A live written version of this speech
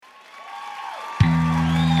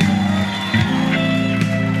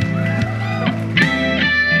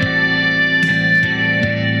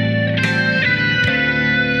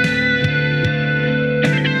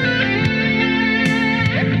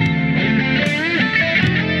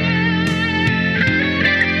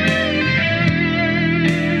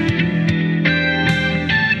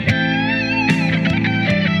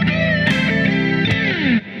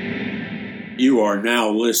are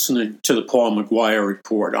now listening to the Paul McGUIRE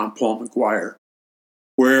Report. I'm Paul McGUIRE.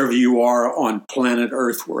 Wherever you are on planet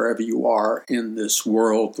Earth, wherever you are in this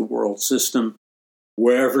world, the world system,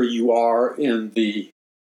 wherever you are in the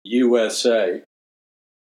USA,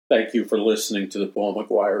 thank you for listening to the Paul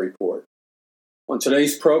McGUIRE Report. On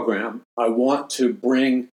today's program, I want to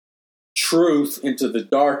bring truth into the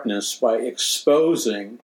darkness by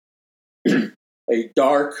exposing a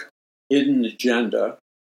dark, hidden agenda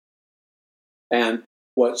and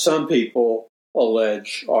what some people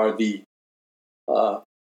allege are the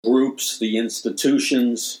groups, the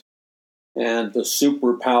institutions, and the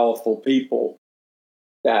super powerful people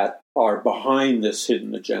that are behind this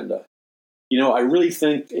hidden agenda. You know, I really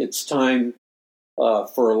think it's time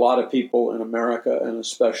for a lot of people in America, and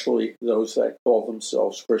especially those that call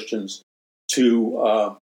themselves Christians,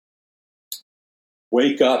 to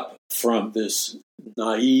wake up from this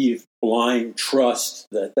naive, blind trust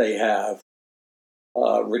that they have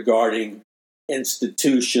regarding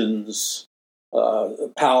institutions,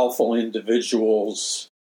 powerful individuals,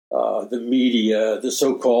 the media, the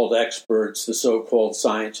so-called experts, the so-called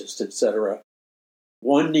scientists, etc.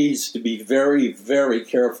 One needs to be very, very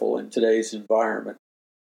careful in today's environment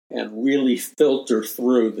and really filter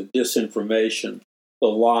through the disinformation, the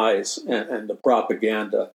lies, and the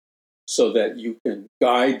propaganda so that you can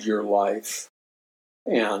guide your life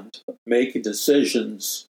and make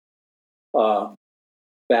decisions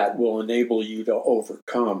that will enable you to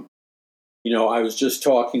overcome. You know, I was just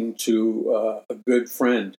talking to a good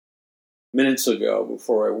friend minutes ago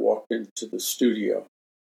before I walked into the studio,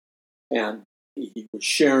 and he was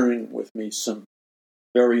sharing with me some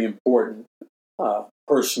very important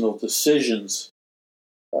personal decisions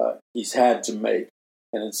he's had to make,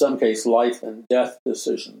 and in some cases, life and death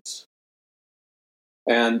decisions.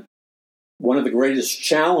 And one of the greatest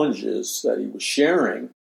challenges that he was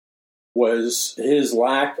sharing was his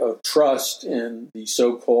lack of trust in the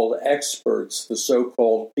so-called experts, the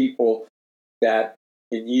so-called people that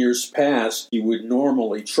in years past you would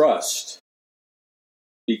normally trust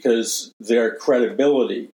because their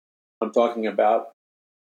credibility, I'm talking about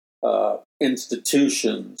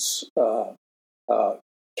institutions,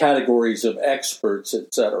 categories of experts,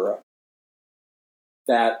 etc.,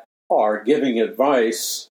 that are giving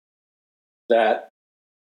advice that,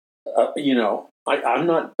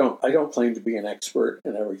 I don't claim to be an expert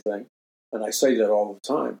in everything, and I say that all the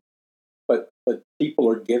time. But people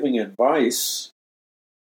are giving advice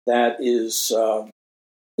that is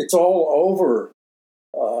it's all over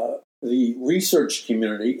the research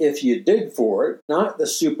community. If you dig for it, not the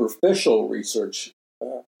superficial research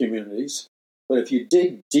communities, but if you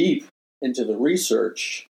dig deep into the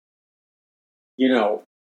research,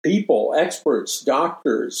 people, experts,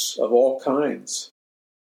 doctors of all kinds,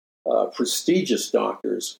 prestigious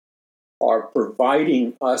doctors, are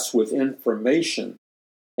providing us with information.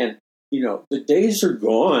 And, the days are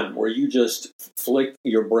gone where you just flick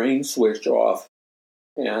your brain switch off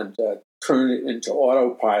and turn it into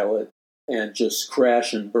autopilot and just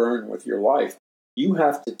crash and burn with your life. You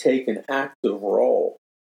have to take an active role.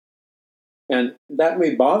 And that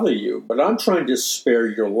may bother you, but I'm trying to spare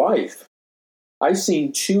your life. I've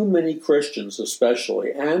seen too many Christians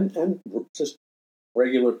especially, and just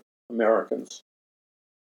regular Americans,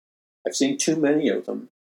 I've seen too many of them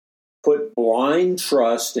put blind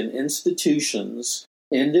trust in institutions,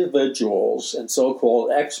 individuals, and so-called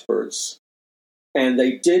experts, and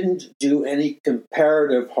they didn't do any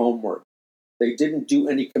comparative homework. They didn't do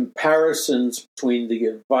any comparisons between the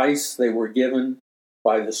advice they were given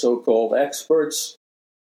by the so-called experts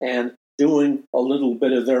and doing a little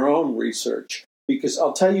bit of their own research. Because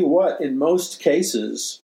I'll tell you what, in most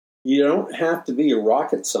cases, you don't have to be a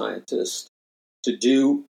rocket scientist to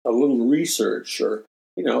do a little research or,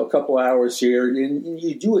 a couple hours here. And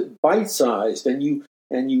you do it bite-sized and you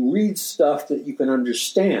read stuff that you can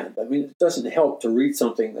understand. I mean, it doesn't help to read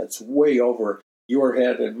something that's way over your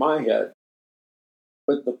head and my head.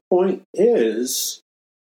 But the point is,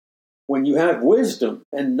 when you have wisdom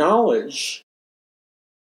and knowledge,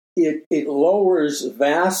 it lowers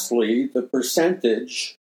vastly the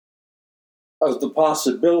percentage of the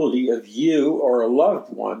possibility of you or a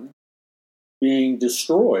loved one being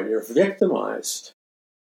destroyed or victimized.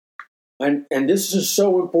 And this is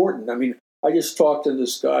so important. I mean, I just talked to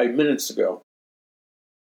this guy minutes ago,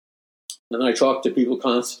 and I talk to people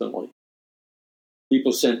constantly.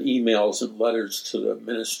 People send emails and letters to the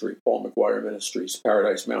ministry, Paul McGUIRE Ministries,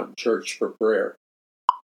 Paradise Mountain Church, for prayer.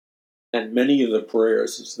 And many of the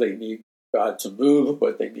prayers is they need God to move,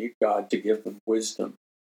 but they need God to give them wisdom.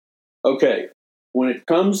 Okay, when it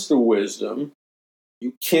comes to wisdom,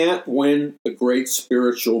 you can't win the great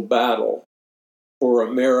spiritual battle for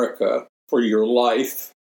America, for your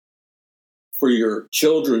life, for your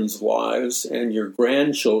children's lives and your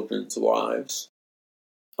grandchildren's lives,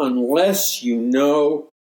 unless you know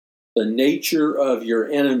the nature of your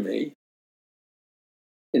enemy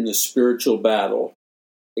in the spiritual battle,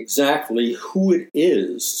 exactly who it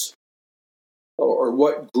is or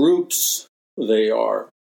what groups they are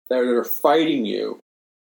that are fighting you,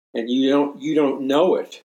 and you don't know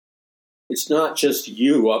it. It's not just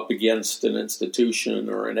you up against an institution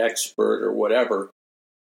or an expert or whatever,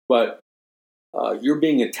 but you're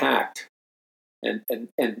being attacked, and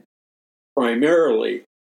primarily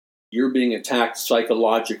you're being attacked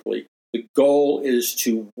psychologically. The goal is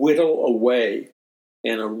to whittle away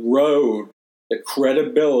and erode the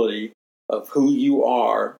credibility of who you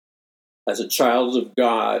are as a child of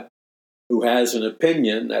God who has an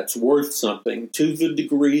opinion that's worth something to the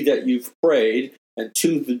degree that you've prayed and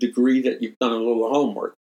to the degree that you've done a little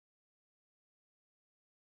homework.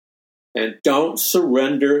 And don't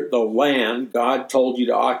surrender the land God told you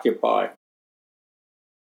to occupy.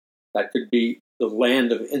 That could be the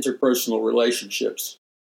land of interpersonal relationships.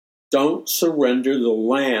 Don't surrender the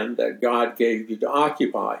land that God gave you to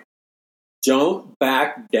occupy. Don't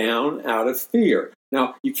back down out of fear.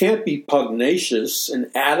 Now, you can't be pugnacious and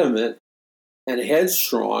adamant and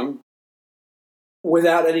headstrong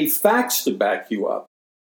without any facts to back you up.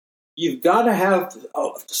 You've got to have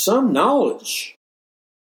some knowledge.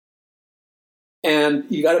 And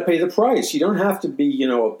you got to pay the price. You don't have to be, a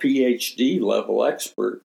PhD level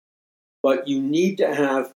expert, but you need to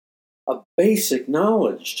have a basic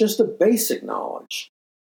knowledge, just a basic knowledge,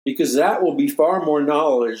 because that will be far more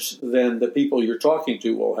knowledge than the people you're talking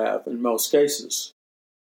to will have in most cases.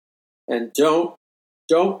 And don't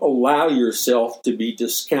allow yourself to be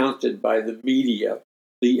discounted by the media,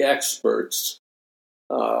 the experts,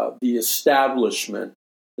 the establishment,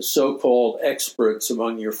 the so-called experts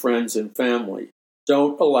among your friends and family.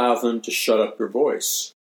 Don't allow them to shut up your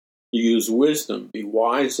voice. Use wisdom. Be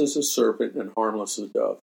wise as a serpent and harmless as a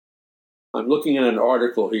dove. I'm looking at an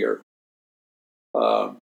article here,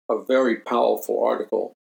 a very powerful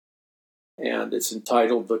article, and it's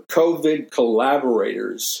entitled "The COVID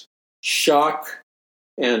Collaborators, Shock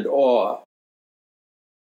and Awe."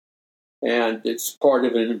 And it's part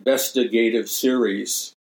of an investigative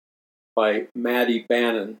series by Maddie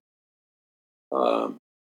Bannon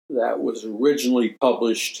that was originally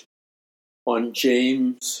published on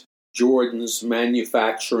James Jordan's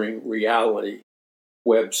Manufacturing Reality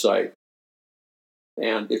website.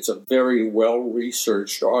 And it's a very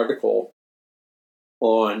well-researched article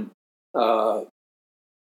on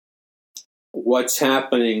what's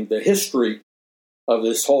happening, the history of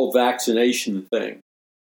this whole vaccination thing,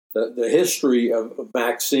 the history of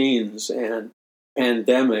vaccines and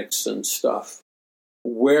pandemics and stuff,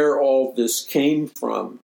 where all this came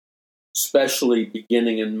from, especially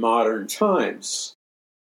beginning in modern times.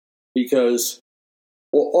 Because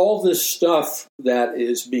all this stuff that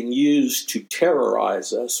is being used to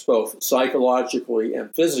terrorize us, both psychologically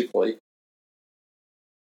and physically,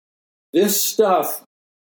 this stuff,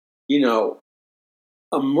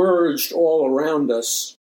 emerged all around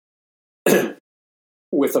us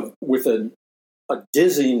with a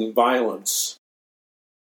dizzying violence.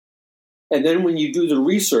 And then when you do the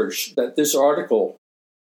research, that this article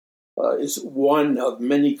is one of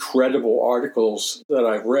many credible articles that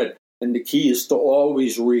I've read. And the key is to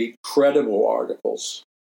always read credible articles.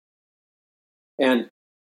 And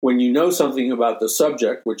when you know something about the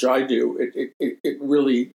subject, which I do, it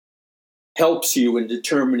really helps you in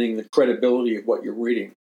determining the credibility of what you're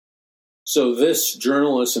reading. So this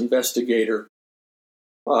journalist investigator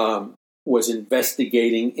was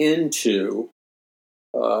investigating into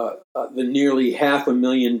the nearly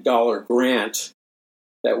 $500,000 grant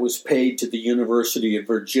that was paid to the University of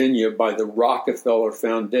Virginia by the Rockefeller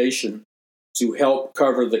Foundation to help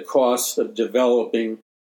cover the cost of developing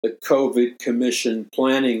the COVID Commission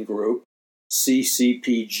Planning Group,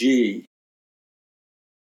 CCPG.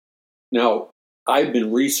 Now, I've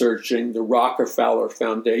been researching the Rockefeller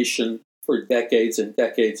Foundation for decades and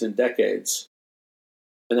decades and decades.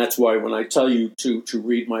 And that's why when I tell you to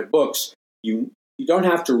read my books, you don't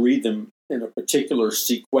have to read them in a particular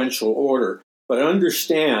sequential order. But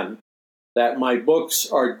understand that my books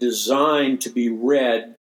are designed to be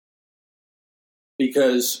read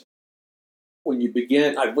because when you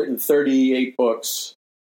begin, I've written 38 books,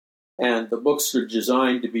 and the books are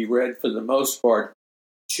designed to be read for the most part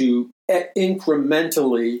to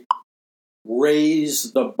incrementally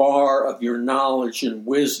raise the bar of your knowledge and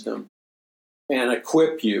wisdom and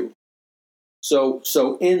equip you. So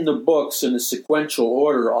in the books, in a sequential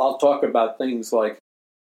order, I'll talk about things like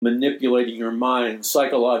manipulating your mind,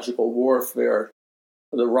 psychological warfare,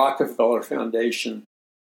 the Rockefeller Foundation,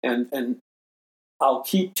 and I'll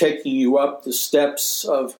keep taking you up the steps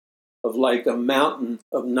of like a mountain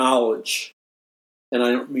of knowledge. And I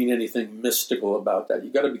don't mean anything mystical about that. You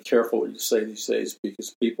got to be careful what you say these days,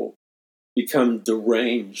 because people become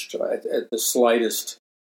deranged at the slightest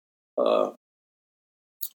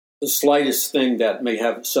thing that may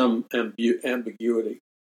have some ambiguity.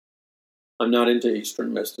 I'm not into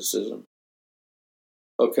Eastern mysticism.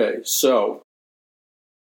 Okay, so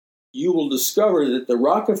you will discover that the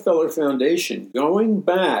Rockefeller Foundation, going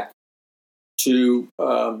back to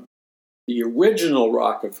the original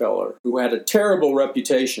Rockefeller, who had a terrible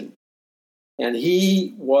reputation, and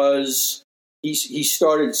he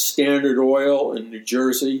started Standard Oil in New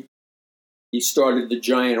Jersey. He started the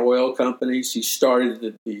giant oil companies. He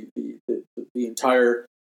started the entire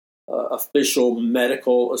official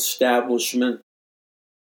medical establishment.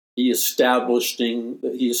 He established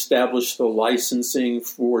the licensing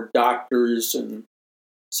for doctors and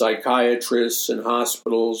psychiatrists and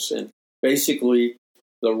hospitals, and basically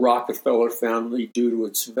the Rockefeller family, due to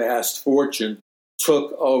its vast fortune,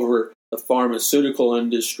 took over the pharmaceutical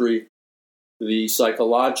industry, the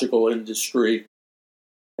psychological industry,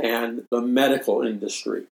 and the medical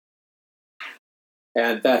industry.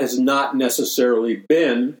 And that has not necessarily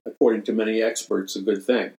been, according to many experts, a good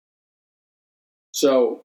thing.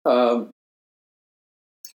 So,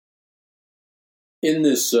 in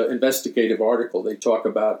this investigative article, they talk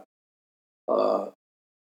about the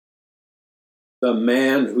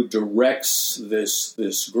man who directs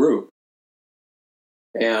this group,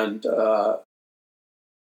 and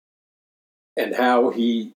how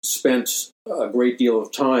he spent a great deal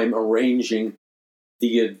of time arranging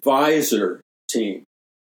the advisor team.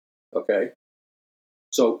 Okay,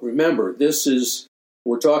 so remember,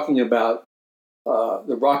 we're talking about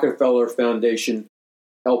the Rockefeller Foundation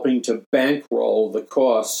helping to bankroll the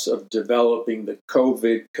costs of developing the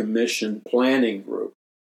COVID Commission Planning Group.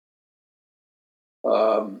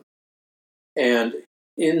 And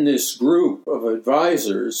in this group of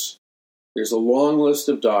advisors, there's a long list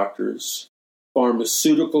of doctors,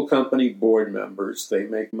 pharmaceutical company board members, they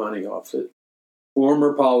make money off it,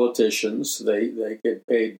 former politicians, they get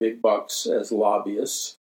paid big bucks as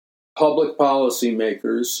lobbyists, public policy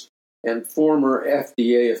makers, and former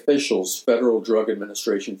FDA officials, Federal Drug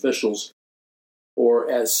Administration officials,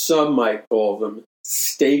 or as some might call them,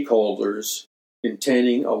 stakeholders,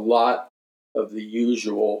 containing a lot of the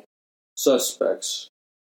usual suspects.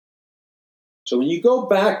 So when you go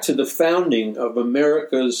back to the founding of the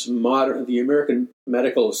American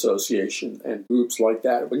Medical Association and groups like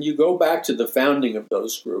that, when you go back to the founding of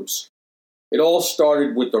those groups, it all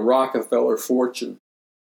started with the Rockefeller fortune.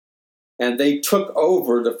 And they took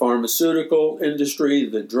over the pharmaceutical industry,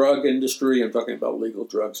 the drug industry, I'm talking about legal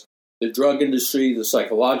drugs, the drug industry, the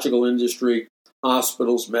psychological industry,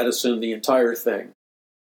 hospitals, medicine, the entire thing.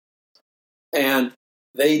 And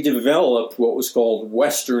they developed what was called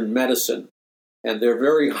Western medicine. And they're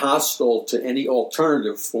very hostile to any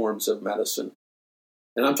alternative forms of medicine.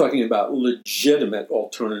 And I'm talking about legitimate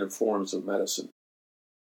alternative forms of medicine.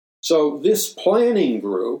 So this planning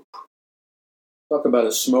group, talk about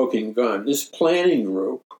a smoking gun, this planning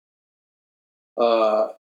group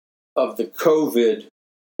of the COVID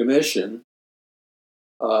Commission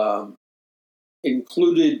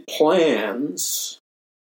included plans.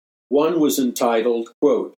 One was entitled,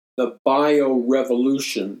 quote, "The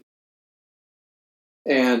Bio-Revolution."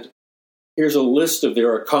 And here's a list of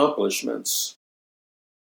their accomplishments.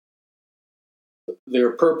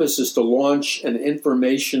 Their purpose is to launch an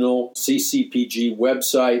informational CCPG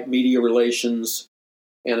website, media relations,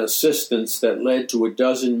 and assistance that led to a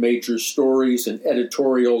dozen major stories and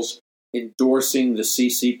editorials endorsing the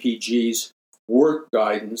CCPG's work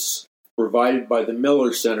guidance provided by the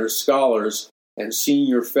Miller Center scholars and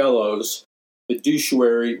senior fellows,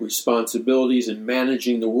 fiduciary responsibilities in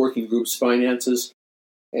managing the working group's finances,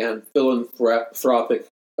 and philanthropic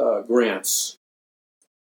grants.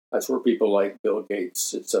 That's where people like Bill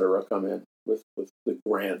Gates, etc., come in with the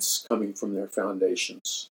grants coming from their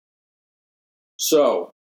foundations.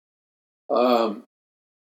 So,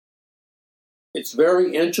 it's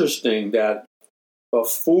very interesting that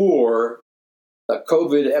before the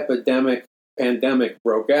COVID pandemic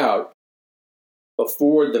broke out,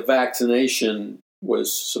 before the vaccination was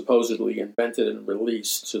supposedly invented and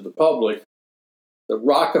released to the public, the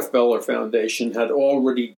Rockefeller Foundation had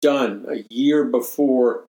already done, a year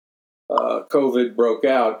before COVID broke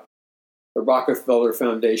out, the Rockefeller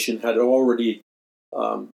Foundation had already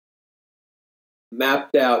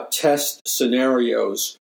mapped out test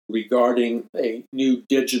scenarios regarding a new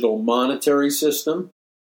digital monetary system,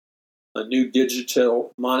 a new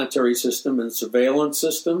digital monetary system and surveillance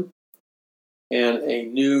system, and a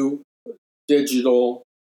new digital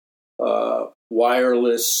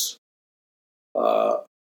wireless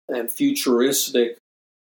and futuristic,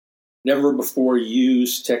 never before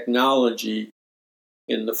used technology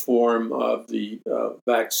in the form of the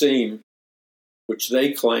vaccine, which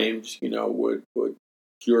they claimed, would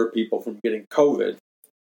cure people from getting COVID.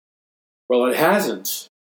 Well, it hasn't.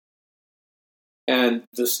 And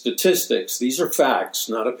the statistics, these are facts,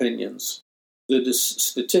 not opinions. The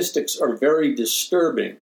statistics are very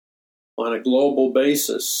disturbing on a global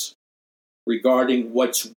basis regarding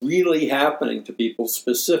what's really happening to people,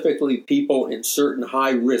 specifically people in certain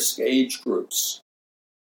high-risk age groups.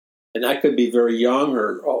 And that could be very young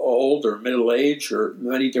or old or middle age or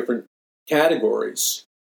many different categories,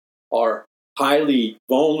 are highly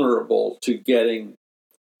vulnerable to getting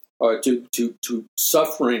or to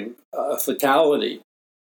suffering a fatality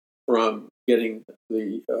from getting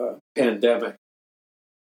the pandemic.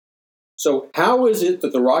 So how is it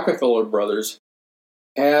that the Rockefeller brothers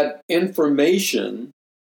had information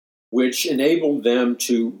which enabled them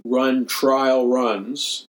to run trial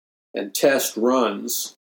runs and test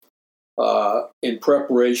runs in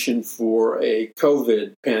preparation for a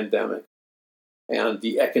COVID pandemic and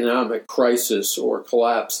the economic crisis or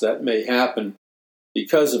collapse that may happen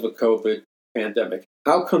because of a COVID pandemic?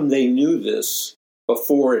 How come they knew this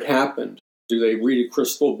before it happened? Do they read a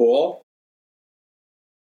crystal ball?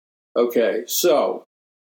 Okay, so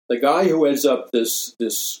the guy who heads up this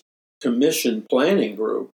commission planning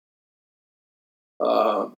group,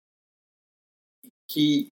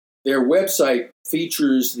 their website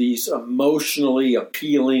features these emotionally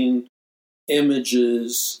appealing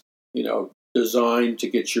images, designed to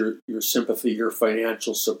get your sympathy, your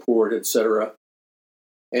financial support, etc.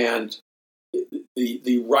 And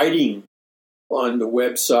the writing on the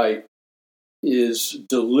website is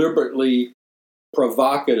deliberately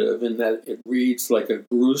provocative in that it reads like a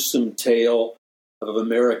gruesome tale of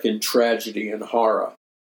American tragedy and horror.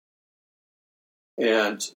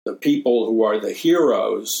 And the people who are the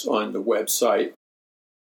heroes on the website,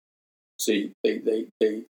 see, they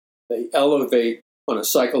elevate on a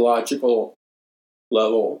psychological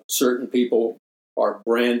level. Certain people are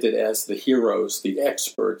branded as the heroes, the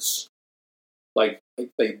experts, like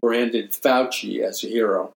they branded Fauci as a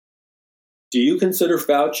hero. Do you consider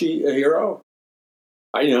Fauci a hero?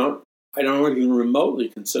 I don't even remotely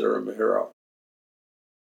consider him a hero.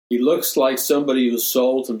 He looks like somebody who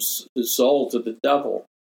sold his soul to the devil.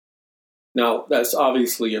 Now, that's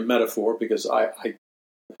obviously a metaphor because I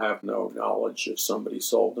have no knowledge if somebody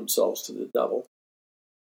sold themselves to the devil.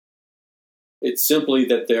 It's simply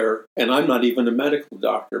that and I'm not even a medical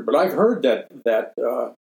doctor, but I've heard that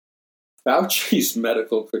Fauci's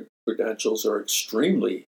medical credentials are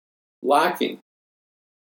extremely lacking.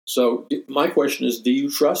 So my question is, do you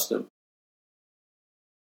trust him?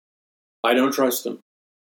 I don't trust him.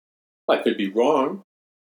 I could be wrong.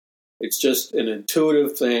 It's just an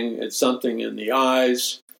intuitive thing. It's something in the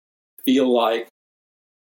eyes, feel like,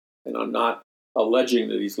 and I'm not alleging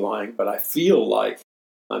that he's lying, but I feel like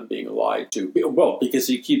I'm being lied to. Well, because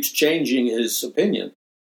he keeps changing his opinion.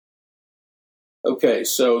 Okay,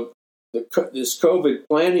 so this COVID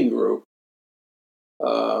planning group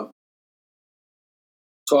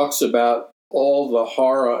talks about all the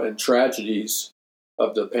horror and tragedies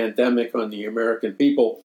of the pandemic on the American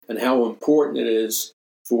people and how important it is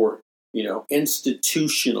for,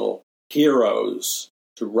 institutional heroes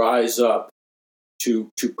to rise up to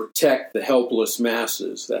protect the helpless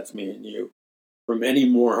masses, that's me and you, from any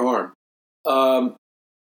more harm.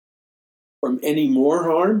 From any more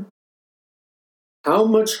harm? How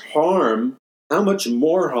much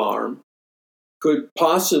more harm could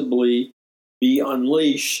possibly be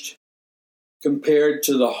unleashed compared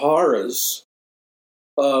to the horrors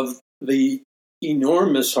of the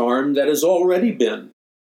enormous harm that has already been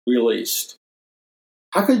released?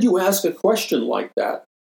 How could you ask a question like that?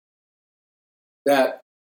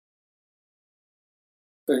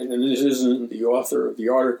 And this isn't the author of the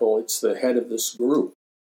article, it's the head of this group.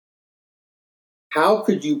 How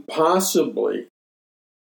could you possibly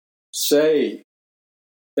say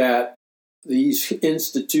that these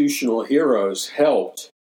institutional heroes helped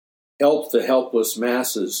the helpless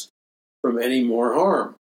masses from any more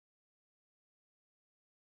harm?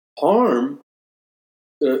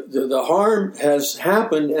 The harm has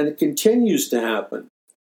happened and it continues to happen.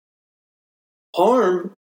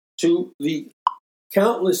 Harm to the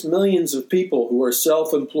countless millions of people who are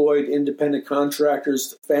self-employed, independent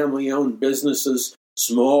contractors, family-owned businesses,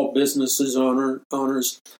 small businesses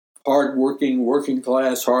owners, hardworking working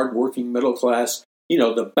class, hardworking middle class,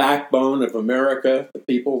 the backbone of America, the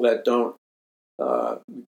people that don't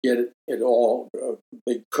get it all, a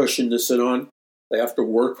big cushion to sit on. They have to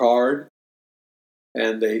work hard,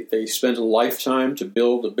 and they spend a lifetime to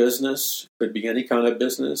build a business. It could be any kind of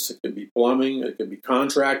business. It could be plumbing. It could be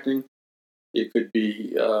contracting. It could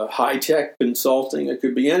be high-tech consulting. It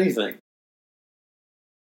could be anything.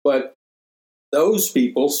 But those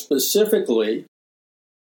people, specifically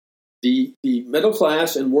the middle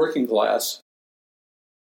class and working class,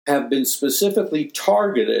 have been specifically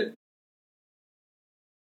targeted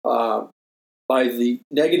by the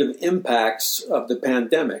negative impacts of the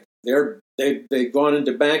pandemic. They've gone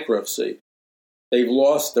into bankruptcy. They've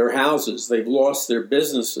lost their houses. They've lost their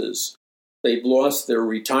businesses. They've lost their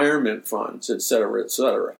retirement funds, et cetera, et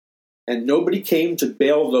cetera. And nobody came to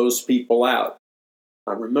bail those people out.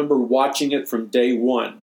 I remember watching it from day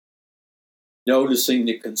one, noticing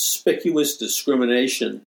the conspicuous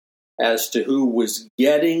discrimination as to who was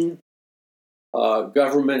getting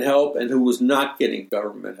government help and who was not getting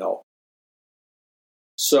government help.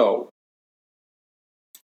 So,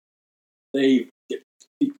 the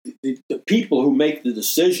people who make the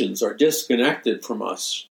decisions are disconnected from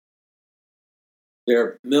us.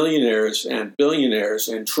 They're millionaires and billionaires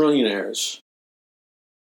and trillionaires.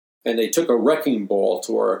 And they took a wrecking ball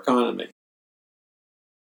to our economy.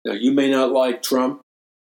 Now, you may not like Trump,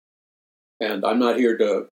 and I'm not here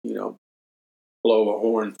to, blow a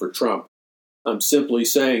horn for Trump. I'm simply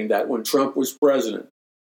saying that when Trump was president,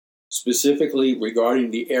 specifically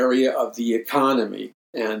regarding the area of the economy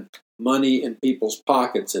and money in people's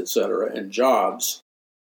pockets, etc., and jobs,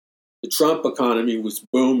 the Trump economy was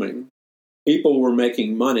booming. People were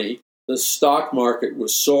making money. The stock market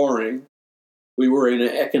was soaring. We were in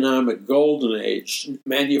an economic golden age.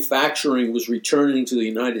 Manufacturing was returning to the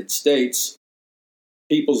United States.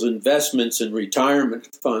 People's investments in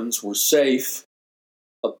retirement funds were safe.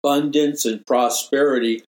 Abundance and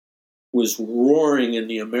prosperity was roaring in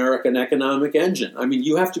the American economic engine. I mean,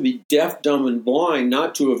 you have to be deaf, dumb, and blind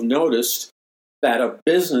not to have noticed that a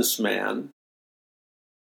businessman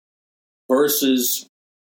versus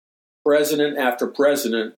president after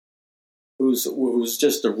president who's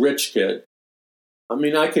just a rich kid. I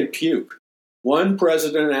mean, I could puke. One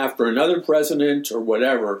president after another president or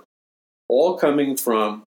whatever, all coming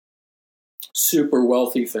from super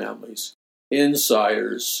wealthy families,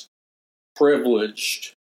 insiders,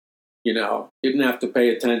 privileged, didn't have to pay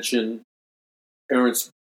attention. Parents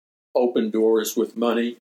opened doors with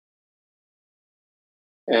money.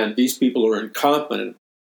 And these people are incompetent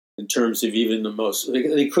in terms of even the most.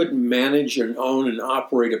 They couldn't manage and own and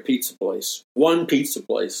operate a pizza place, one pizza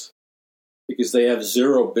place, because they have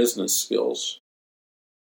zero business skills.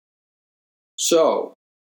 So,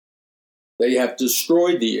 they have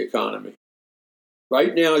destroyed the economy.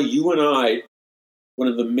 Right now, you and I, one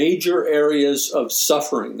of the major areas of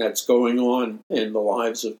suffering that's going on in the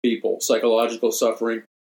lives of people, psychological suffering,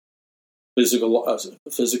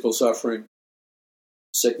 physical suffering,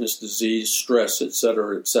 sickness, disease, stress,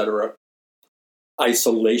 etc.,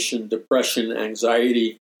 isolation, depression,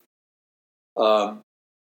 anxiety.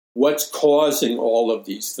 What's causing all of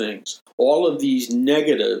these things? All of these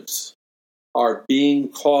negatives are being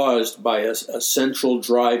caused by a central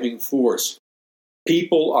driving force.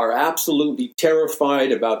 People are absolutely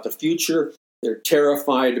terrified about the future. They're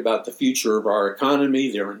terrified about the future of our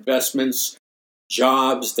economy, their investments,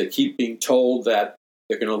 jobs. They keep being told that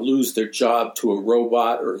they're going to lose their job to a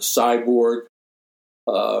robot or a cyborg.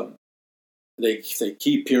 They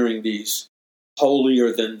keep hearing these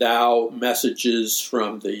holier-than-thou messages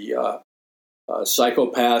from the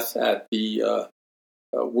psychopath at the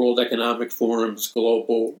World Economic Forum's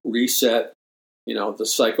Global Reset, the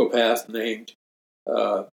psychopath named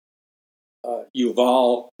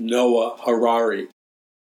Yuval Noah Harari,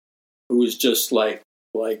 who is just like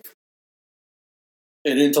an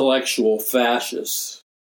intellectual fascist,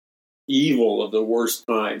 evil of the worst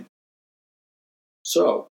kind.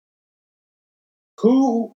 So,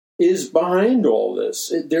 who is behind all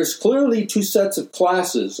this? There's clearly two sets of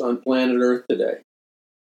classes on planet Earth today.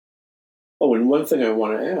 Oh, and one thing I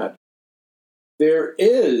want to add. There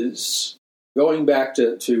is, going back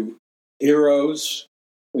to heroes,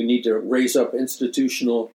 we need to raise up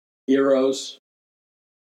institutional heroes.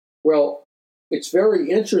 Well, it's very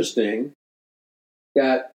interesting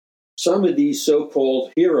that some of these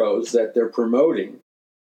so-called heroes that they're promoting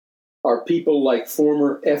are people like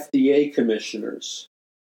former FDA commissioners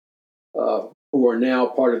who are now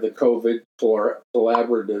part of the COVID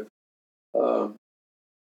Collaborative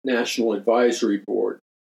National Advisory Board.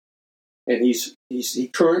 and he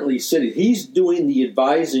currently sitting. He's doing the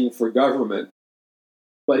advising for government,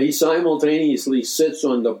 but he simultaneously sits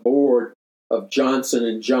on the board of Johnson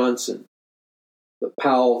and Johnson, the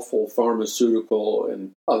powerful pharmaceutical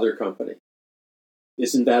and other company.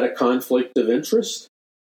 Isn't that a conflict of interest?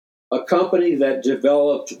 A company that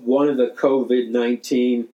developed one of the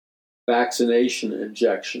COVID-19 vaccination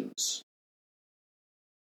injections.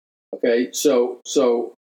 Okay, so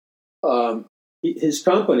his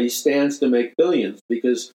company stands to make billions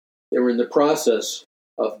because they were in the process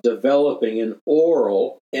of developing an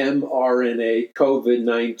oral mRNA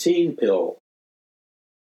COVID-19 pill.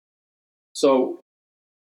 So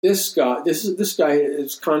this guy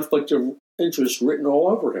has conflict of interest written all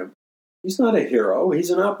over him. He's not a hero. He's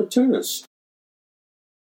an opportunist.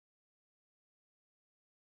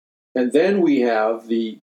 And then we have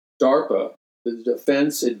the DARPA, the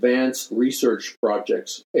Defense Advanced Research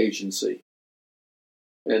Projects Agency,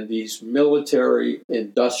 and these military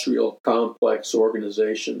industrial complex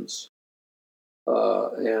organizations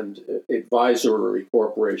and advisory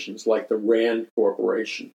corporations like the RAND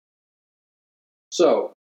Corporation.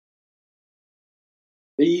 So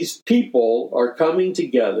these people are coming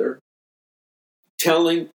together,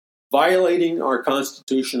 violating our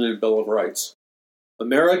Constitution and Bill of Rights.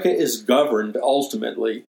 America is governed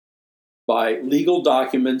ultimately by legal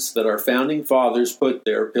documents that our founding fathers put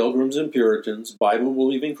there, Pilgrims and Puritans,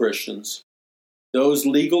 Bible-believing Christians. Those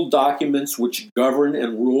legal documents which govern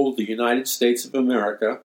and rule the United States of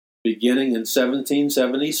America, beginning in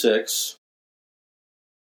 1776,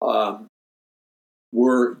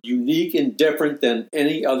 were unique and different than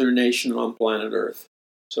any other nation on planet Earth.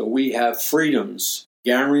 So we have freedoms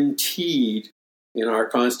guaranteed in our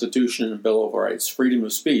Constitution and Bill of Rights: freedom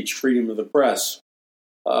of speech, freedom of the press,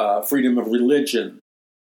 freedom of religion,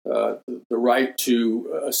 the right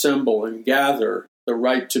to assemble and gather, the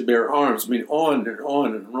right to bear arms. I mean, on and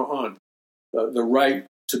on and on. The right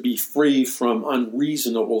to be free from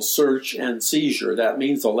unreasonable search and seizure. That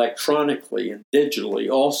means electronically and digitally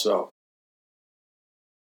also.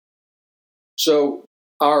 So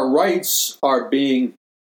our rights are being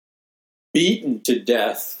beaten to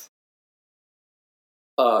death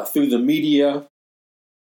through the media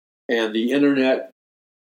and the internet.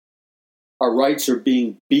 Our rights are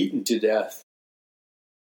being beaten to death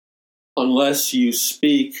unless you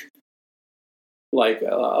speak like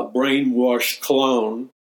a brainwashed clone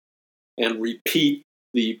and repeat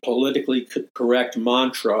the politically correct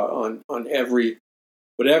mantra on every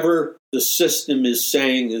whatever the system is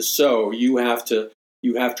saying is so. You have to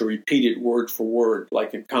repeat it word for word,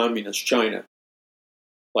 like in communist China,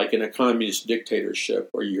 like in a communist dictatorship,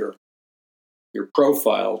 where you're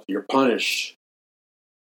profiled, you're punished.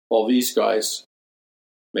 All these guys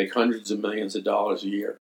make hundreds of millions of dollars a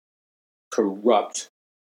year. Corrupt.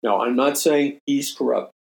 Now, I'm not saying he's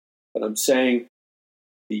corrupt, but I'm saying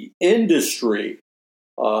the industry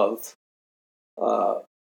of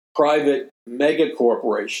private mega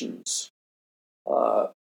corporations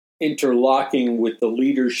interlocking with the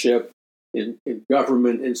leadership in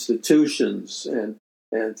government institutions and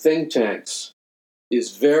think tanks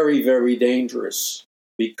is very, very dangerous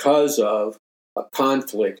because of a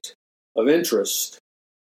conflict of interest.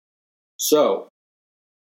 So,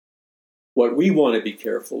 what we want to be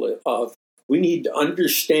careful of, we need to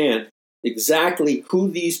understand exactly who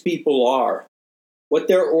these people are, what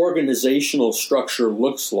their organizational structure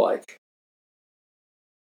looks like.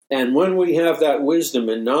 And when we have that wisdom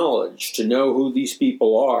and knowledge to know who these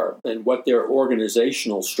people are and what their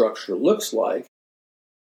organizational structure looks like,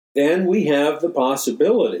 then we have the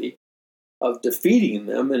possibility of defeating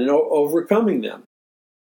them and overcoming them.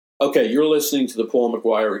 Okay, you're listening to the Paul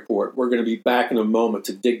McGUIRE Report. We're going to be back in a moment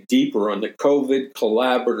to dig deeper on the COVID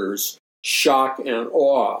collaborators' shock and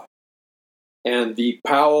awe and the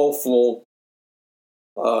powerful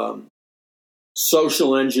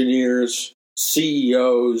social engineers,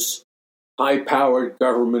 CEOs, high-powered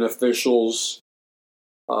government officials,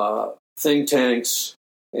 think tanks,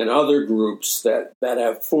 and other groups that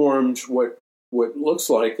have formed what looks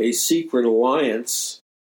like a secret alliance,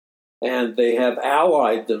 and they have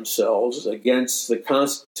allied themselves against the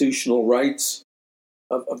constitutional rights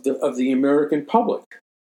of the American public,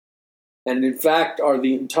 and in fact are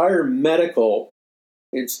the entire medical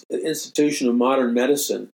institution of modern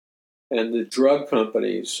medicine and the drug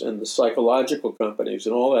companies and the psychological companies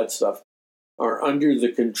and all that stuff are under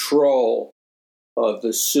the control of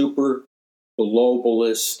the super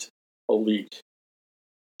globalist elite.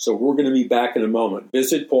 So we're going to be back in a moment.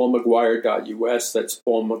 Visit paulmcguire.us. That's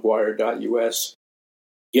paulmcguire.us.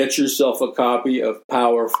 Get yourself a copy of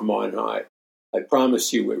Power from On High. I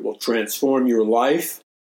promise you it will transform your life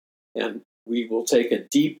And we will take a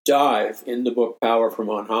deep dive in the book Power from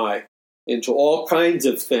On High into all kinds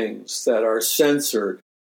of things that are censored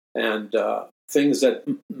and things that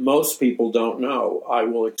most people don't know. I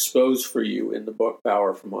will expose for you in the book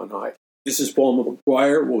Power from On High. This is Paul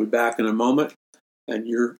McGUIRE. We'll be back in a moment, and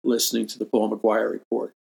you're listening to the Paul McGUIRE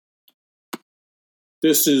Report.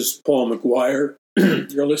 This is Paul McGUIRE.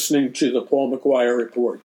 You're listening to the Paul McGUIRE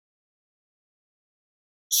Report.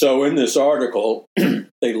 So in this article,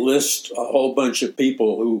 they list a whole bunch of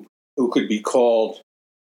people who could be called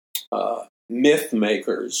myth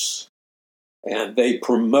makers, and they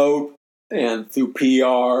promote, and through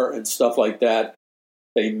PR and stuff like that,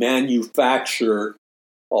 they manufacture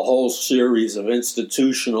a whole series of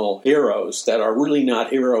institutional heroes that are really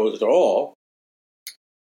not heroes at all.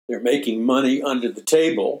 They're making money under the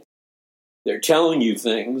table. They're telling you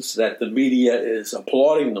things that the media is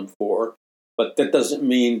applauding them for, but that doesn't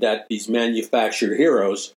mean that these manufactured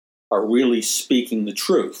heroes are really speaking the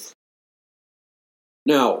truth.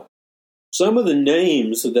 Now, some of the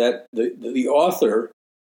names that the author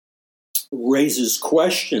raises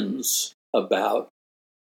questions about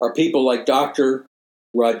are people like Dr.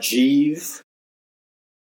 Rajiv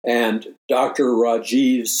and Dr.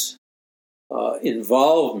 Rajiv's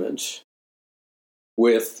involvement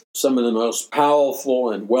with some of the most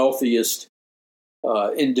powerful and wealthiest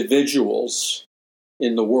individuals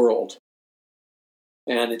in the world.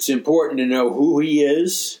 And it's important to know who he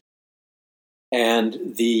is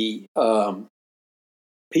and the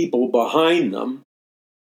people behind them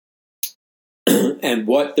and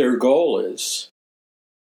what their goal is.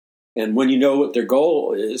 And when you know what their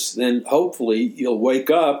goal is, then hopefully you'll wake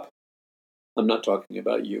up. I'm not talking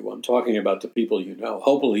about you. I'm talking about the people you know.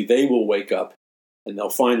 Hopefully they will wake up and they'll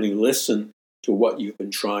finally listen to what you've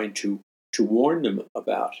been trying to warn them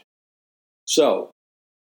about. So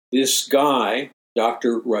this guy,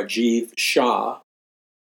 Dr. Rajiv Shah,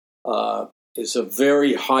 is a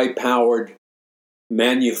very high-powered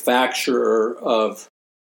manufacturer of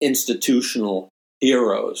institutional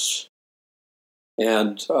heroes.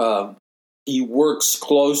 And he works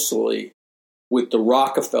closely with the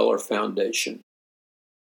Rockefeller Foundation.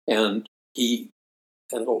 And he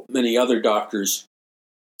and many other doctors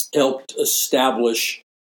helped establish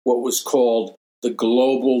what was called the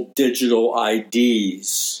global digital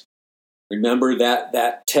IDs. Remember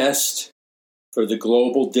that test for the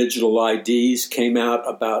global digital IDs came out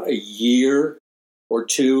about a year or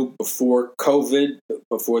two before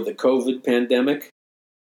the COVID pandemic?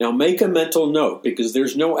 Now, make a mental note, because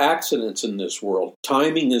there's no accidents in this world.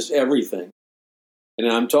 Timing is everything.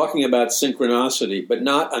 And I'm talking about synchronicity, but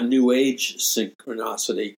not a New Age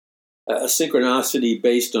synchronicity, a synchronicity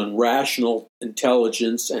based on rational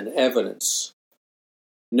intelligence and evidence.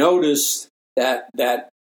 Notice that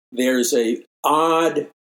there's a odd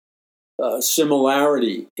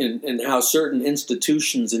similarity in how certain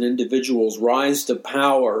institutions and individuals rise to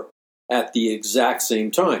power at the exact same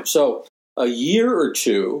time. So, a year or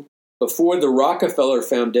two before the Rockefeller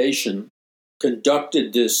Foundation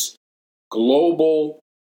conducted this global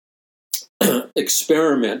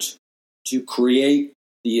experiment to create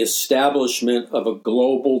the establishment of a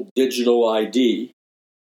global digital ID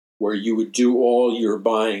where you would do all your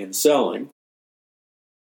buying and selling,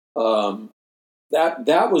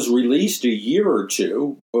 that was released a year or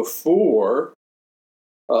two before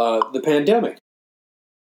the pandemic.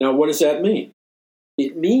 Now, what does that mean?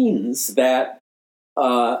 It means that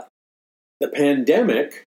the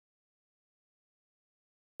pandemic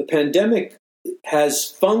has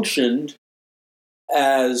functioned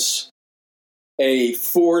as a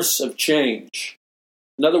force of change.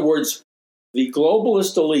 In other words, the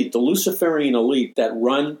globalist elite, the Luciferian elite that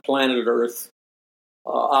run planet Earth,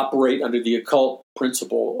 operate under the occult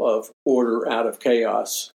principle of order out of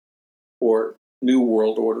chaos, or New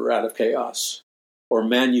World Order out of chaos, or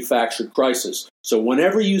manufactured crisis. So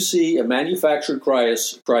whenever you see a manufactured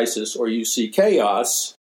crisis or you see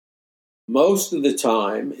chaos, most of the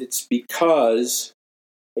time it's because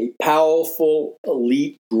a powerful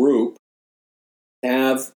elite group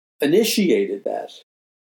have initiated that.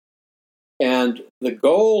 And the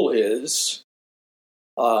goal is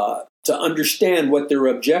to understand what their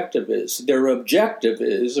objective is. Their objective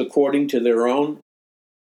is, according to their own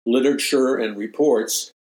literature and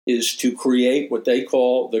reports, is to create what they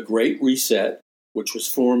call the Great Reset, which was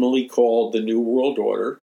formerly called the New World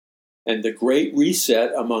Order. And the Great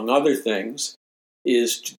Reset, among other things,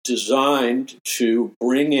 is designed to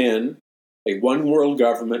bring in a one-world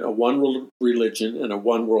government, a one-world religion, and a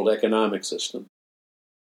one-world economic system.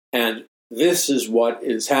 And this is what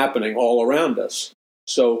is happening all around us.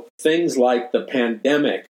 So things like the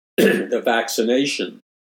pandemic, the vaccination,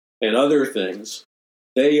 and other things.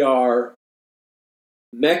 They are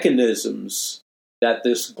mechanisms that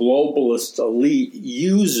this globalist elite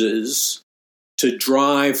uses to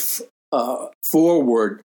drive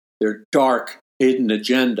forward their dark, hidden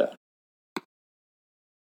agenda.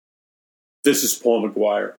 This is Paul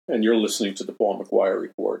McGUIRE, and you're listening to the Paul McGUIRE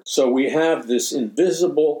Report. So we have this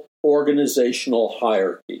invisible organizational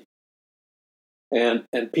hierarchy. And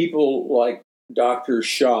people like Dr.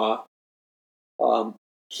 Shah,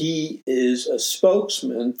 he is a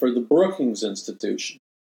spokesman for the Brookings Institution,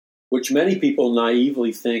 which many people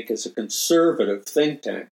naively think is a conservative think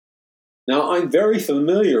tank. Now, I'm very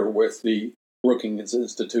familiar with the Brookings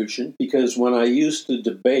Institution because when I used to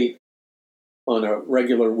debate on a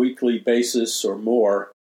regular weekly basis or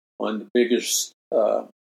more on the biggest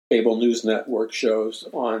cable news network shows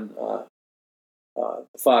on the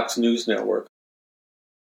Fox News Network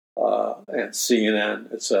and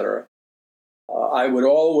CNN, etc., I would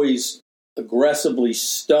always aggressively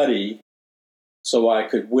study so I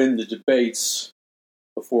could win the debates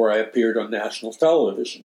before I appeared on national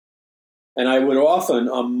television. And I would often,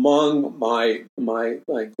 among my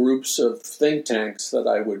groups of think tanks that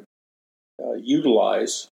I would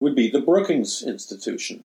utilize, would be the Brookings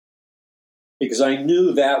Institution, because I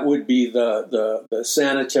knew that would be the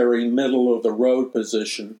sanitary middle-of-the-road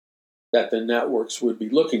position that the networks would be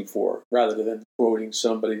looking for, rather than quoting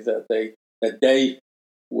somebody that they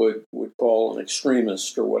would call an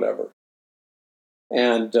extremist or whatever.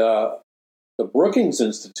 And the Brookings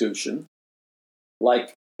Institution,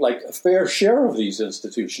 like a fair share of these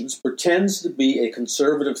institutions, pretends to be a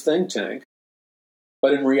conservative think tank,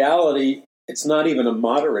 but in reality, it's not even a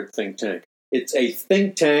moderate think tank. It's a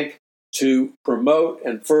think tank to promote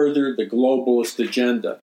and further the globalist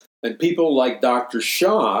agenda. And people like Dr.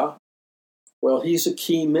 Shah, well, he's a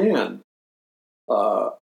key man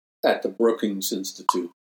at the Brookings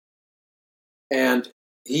Institute. And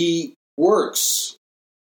he works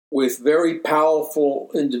with very powerful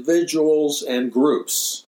individuals and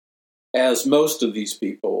groups, as most of these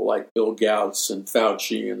people, like Bill Gates and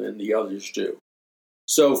Fauci and the others, do.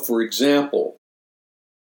 So, for example,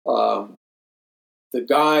 the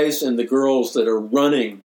guys and the girls that are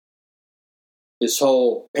running this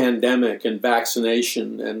whole pandemic and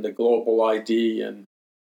vaccination and the global ID and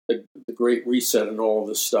the Great Reset and all of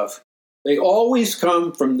this stuff, they always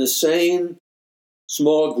come from the same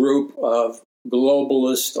small group of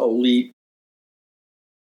globalist elite,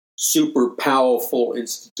 super powerful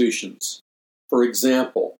institutions. For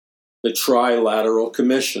example, the Trilateral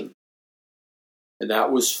Commission. And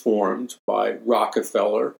that was formed by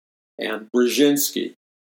Rockefeller and Brzezinski.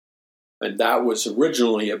 And that was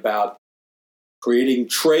originally about creating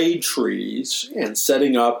trade treaties and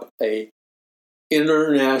setting up a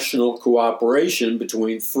international cooperation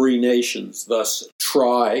between free nations, thus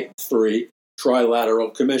Trilateral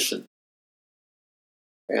Commission.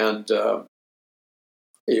 And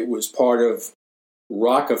it was part of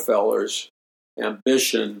Rockefeller's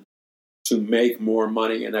ambition to make more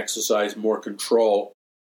money and exercise more control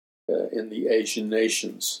in the Asian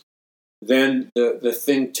nations. Then the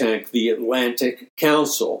think tank, the Atlantic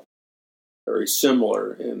Council, very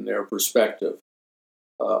similar in their perspective.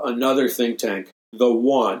 Another think tank, the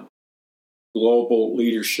One, Global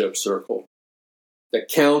Leadership Circle. The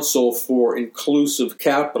Council for Inclusive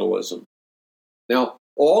Capitalism. Now,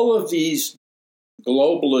 all of these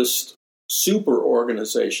globalist super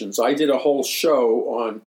organizations, I did a whole show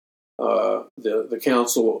on the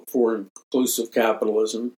Council for Inclusive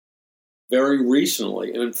Capitalism very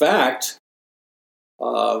recently. And in fact,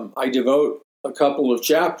 I devote a couple of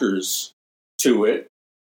chapters to it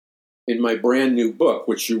in my brand new book,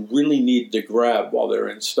 which you really need to grab while they're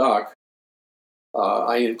in stock.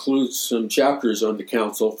 I include some chapters on the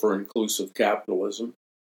Council for Inclusive Capitalism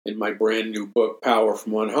in my brand new book, Power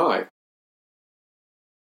from On High.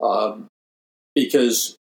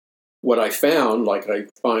 Because what I found, like I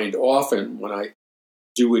find often when I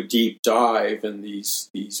do a deep dive in these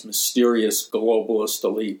mysterious globalist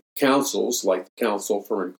elite councils, like the Council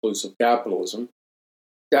for Inclusive Capitalism,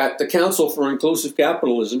 that the Council for Inclusive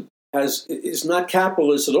Capitalism is not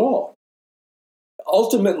capitalist at all.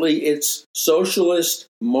 Ultimately, it's socialist,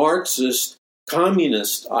 Marxist,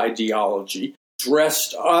 communist ideology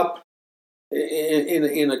dressed up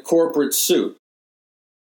in a corporate suit.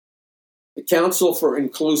 The Council for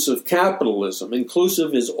Inclusive Capitalism.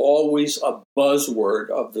 Inclusive is always a buzzword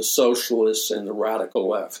of the socialists and the radical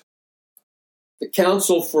left. The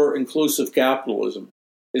Council for Inclusive Capitalism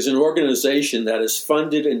is an organization that is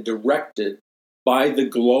funded and directed by the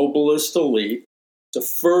globalist elite to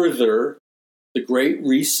further the Great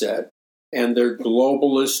Reset and their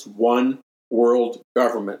globalist One world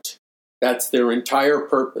government. That's their entire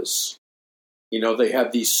purpose. They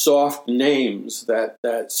have these soft names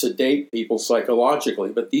that sedate people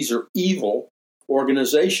psychologically, but these are evil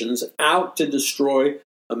organizations out to destroy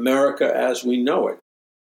America as we know it.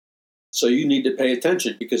 So you need to pay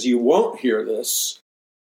attention, because you won't hear this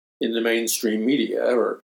in the mainstream media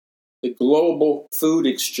ever. The Global Food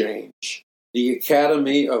Exchange, the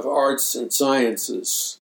Academy of Arts and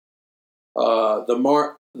Sciences, the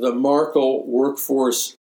Markle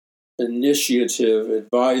Workforce Initiative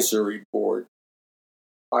Advisory Board.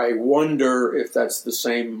 I wonder if that's the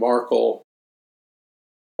same Markle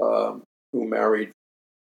who married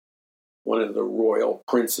one of the royal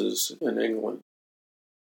princes in England.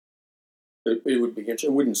 It would be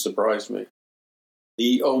interesting. It wouldn't surprise me.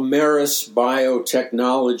 The Omeris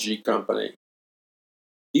Biotechnology Company.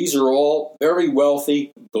 These are all very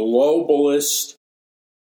wealthy, globalist,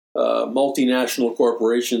 multinational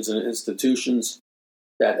corporations and institutions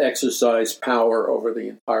that exercise power over the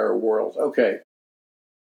entire world. Okay.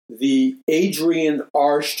 The Adrian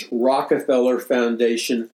Arsht Rockefeller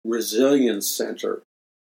Foundation Resilience Center,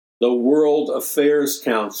 the World Affairs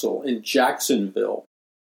Council in Jacksonville,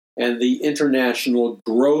 and the International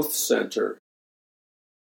Growth Center.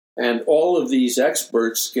 And all of these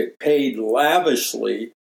experts get paid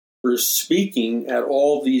lavishly for speaking at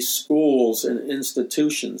all these schools and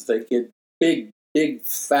institutions. They get big, big,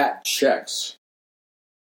 fat checks.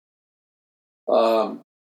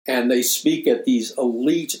 And they speak at these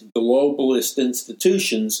elite globalist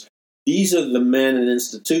institutions. These are the men and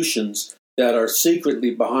institutions that are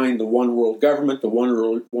secretly behind the one world government, the one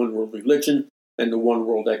world religion, and the one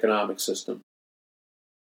world economic system.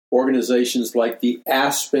 Organizations like the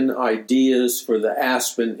Aspen Ideas for the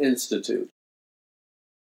Aspen Institute,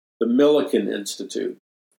 the Millikan Institute,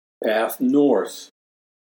 Path North,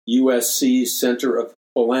 USC's Center of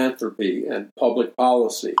Philanthropy and Public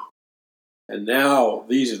Policy. And now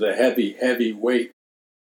these are the heavyweight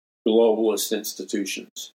globalist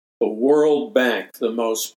institutions. The World Bank, the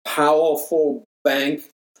most powerful bank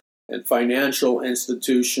and financial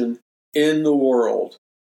institution in the world.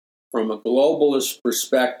 From a globalist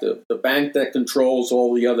perspective, the bank that controls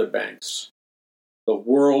all the other banks, the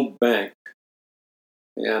World Bank.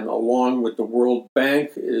 And along with the World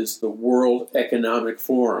Bank is the World Economic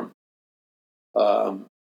Forum, WEF,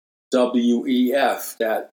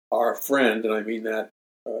 that our friend, and I mean that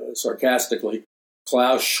sarcastically,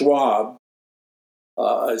 Klaus Schwab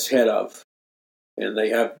is head of. And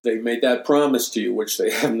they made that promise to you, which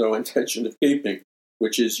they have no intention of keeping,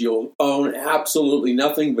 which is you'll own absolutely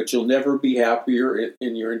nothing, but you'll never be happier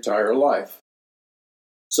in your entire life.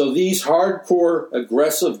 So these hardcore,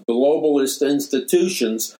 aggressive globalist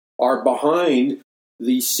institutions are behind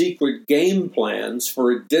the secret game plans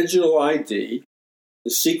for a digital ID,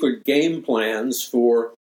 the secret game plans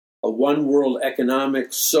for a one world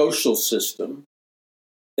economic social system.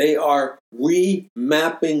 They are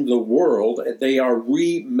remapping the world. They are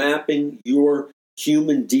remapping your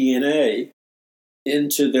human DNA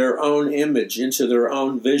into their own image, into their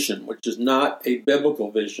own vision, which is not a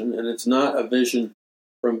biblical vision, and it's not a vision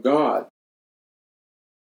from God.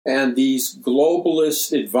 And these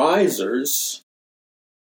globalist advisors,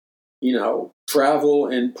 travel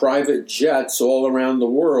in private jets all around the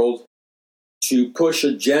world to push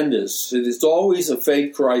agendas. It is always a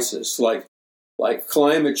fake crisis, like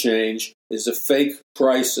climate change is a fake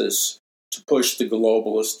crisis to push the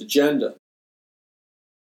globalist agenda.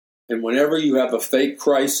 And whenever you have a fake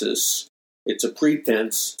crisis, it's a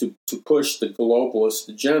pretense to push the globalist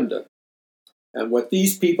agenda. And what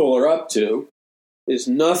these people are up to is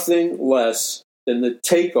nothing less than the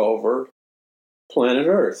takeover planet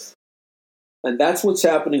Earth. And that's what's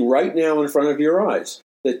happening right now in front of your eyes,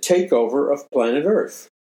 the takeover of planet Earth.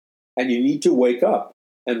 And you need to wake up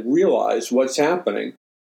and realize what's happening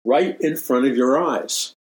right in front of your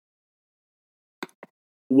eyes.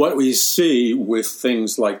 What we see with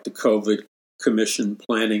things like the COVID Commission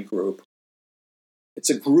Planning Group,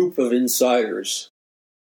 it's a group of insiders,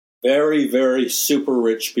 very, very super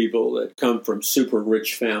rich people that come from super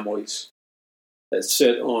rich families that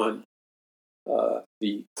sit on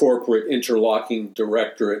the corporate interlocking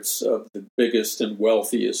directorates of the biggest and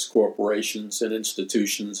wealthiest corporations and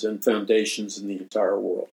institutions and foundations in the entire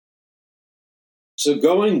world. So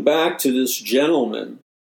going back to this gentleman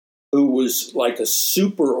who was like a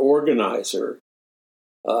super organizer,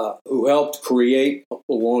 who helped create,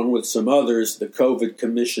 along with some others, the COVID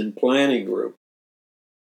Commission Planning Group.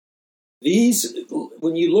 These,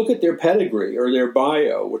 when you look at their pedigree or their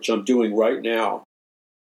bio, which I'm doing right now,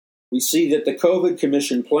 we see that the COVID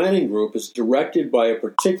Commission Planning Group is directed by a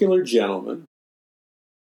particular gentleman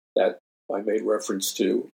that I made reference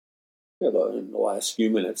to in the last few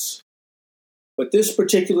minutes. But this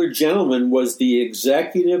particular gentleman was the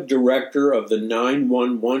executive director of the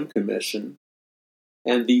 911 Commission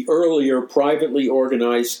and the earlier privately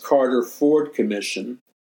organized Carter-Ford Commission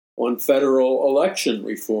on federal election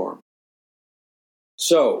reform.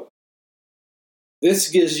 So, this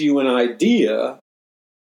gives you an idea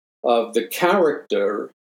of the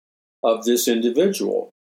character of this individual.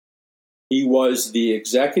 He was the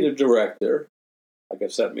executive director, I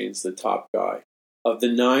guess that means the top guy, of the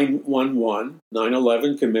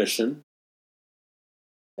 9/11 Commission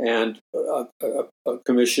and a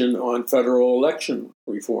commission on federal election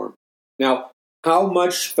reform. Now, how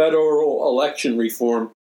much federal election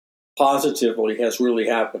reform positively has really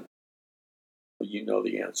happened? Well, you know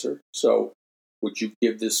the answer. So, would you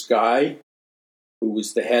give this guy, who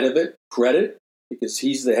was the head of it, credit? Because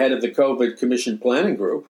he's the head of the COVID Commission Planning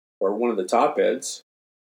Group, or one of the top heads.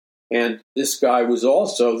 And this guy was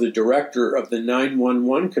also the director of the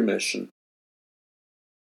 911 Commission.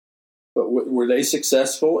 But were they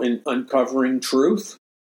successful in uncovering truth?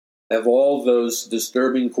 Have all those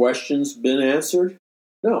disturbing questions been answered?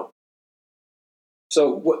 No.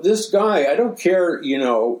 So this guy, I don't care,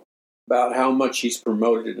 about how much he's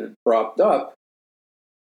promoted and propped up,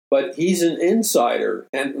 but he's an insider.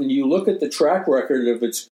 And when you look at the track record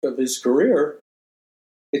of his career,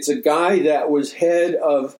 it's a guy that was head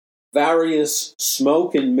of various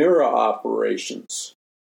smoke and mirror operations.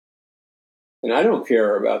 And I don't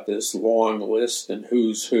care about this long list and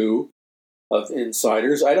who's who of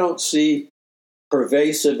insiders. I don't see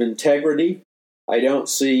pervasive integrity. I don't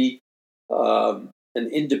see an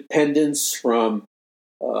independence from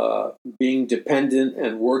being dependent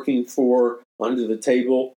and working for, under the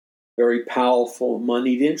table, very powerful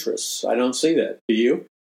moneyed interests. I don't see that. Do you?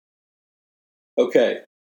 Okay,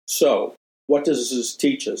 so what does this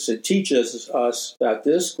teach us? It teaches us that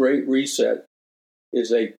this Great Reset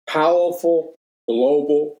is a powerful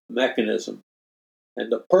global mechanism.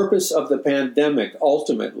 And the purpose of the pandemic,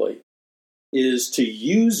 ultimately, is to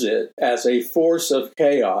use it as a force of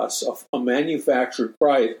chaos, a manufactured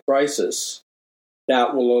crisis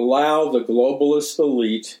that will allow the globalist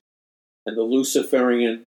elite and the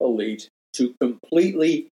Luciferian elite to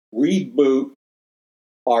completely reboot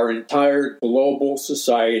our entire global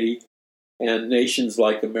society and nations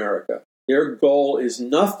like America. Their goal is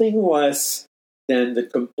nothing less than the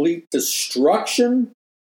complete destruction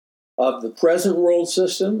of the present world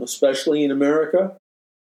system, especially in America,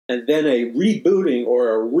 and then a rebooting or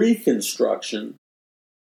a reconstruction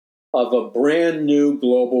of a brand new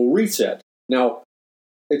global reset. Now,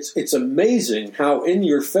 it's amazing how in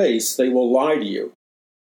your face they will lie to you.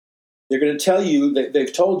 They're going to tell you that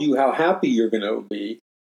they've told you how happy you're going to be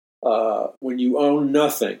when you own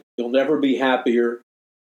nothing. You'll never be happier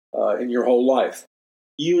in your whole life.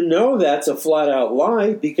 You know that's a flat-out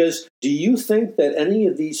lie, because do you think that any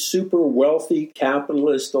of these super wealthy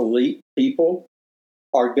capitalist elite people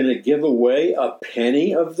are going to give away a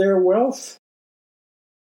penny of their wealth?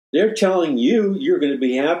 They're telling you you're going to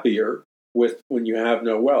be happier when you have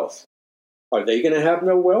no wealth. Are they going to have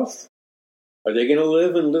no wealth? Are they going to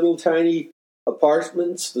live in little tiny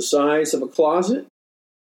apartments the size of a closet?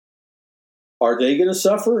 Are they going to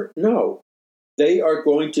suffer? No. They're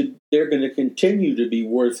going to continue to be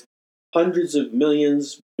worth hundreds of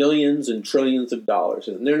millions, billions, and trillions of dollars,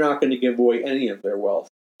 and they're not going to give away any of their wealth.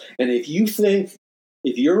 And if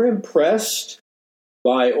you're impressed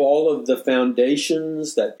by all of the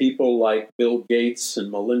foundations that people like Bill Gates and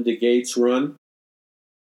Melinda Gates run,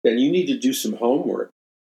 then you need to do some homework.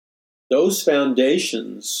 Those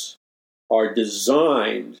foundations are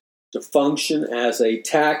designed to function as a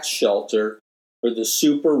tax shelter for the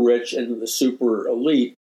super rich and the super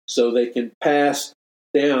elite, so they can pass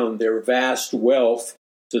down their vast wealth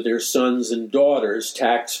to their sons and daughters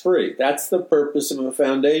tax-free. That's the purpose of a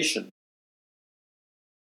foundation.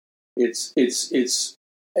 It's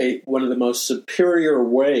one of the most superior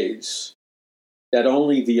ways that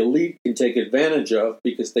only the elite can take advantage of,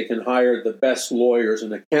 because they can hire the best lawyers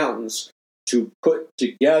and accountants to put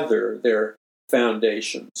together their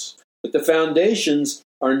foundations. But the foundations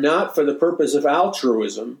are not for the purpose of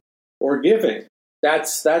altruism or giving.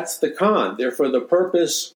 That's the con. They're for the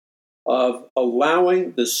purpose of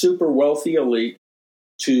allowing the super wealthy elite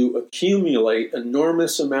to accumulate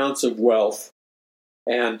enormous amounts of wealth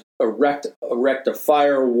and erect a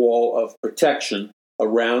firewall of protection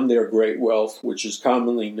around their great wealth, which is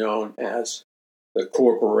commonly known as the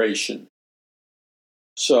corporation.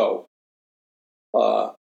 So,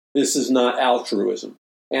 this is not altruism.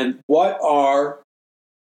 And what are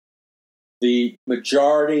the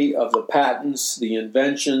majority of the patents, the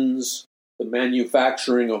inventions, the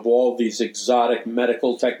manufacturing of all these exotic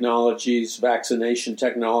medical technologies, vaccination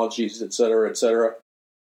technologies, et cetera, et cetera.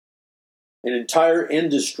 An entire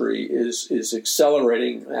industry is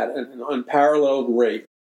accelerating at an unparalleled rate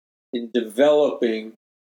in developing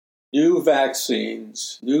new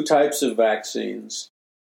vaccines, new types of vaccines,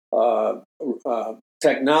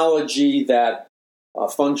 technology that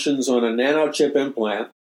functions on a nanochip implant,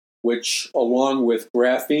 which, along with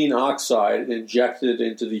graphene oxide injected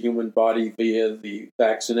into the human body via the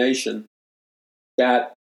vaccination,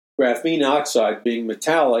 that graphene oxide, being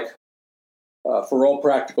metallic, for all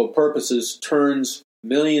practical purposes, turns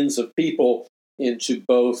millions of people into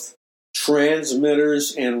both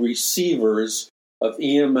transmitters and receivers of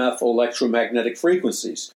EMF electromagnetic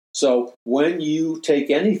frequencies. So when you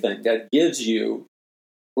take anything that gives you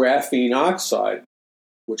graphene oxide,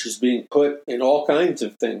 which is being put in all kinds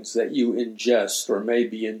of things that you ingest or may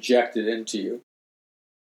be injected into you,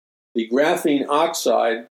 the graphene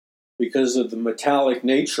oxide, because of the metallic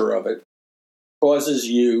nature of it, causes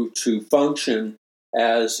you to function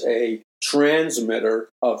as a transmitter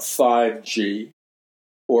of 5G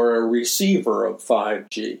or a receiver of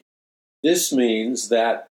 5G. This means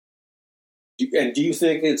that, and do you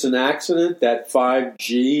think it's an accident that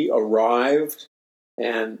 5G arrived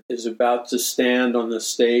and is about to stand on the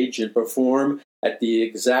stage and perform at the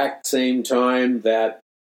exact same time that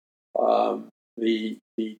the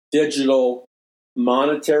digital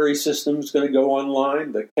monetary system is going to go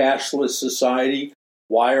online, the cashless society,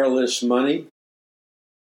 wireless money?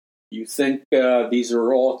 You think these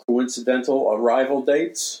are all coincidental arrival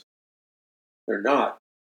dates? They're not.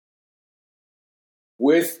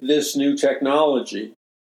 With this new technology,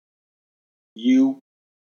 you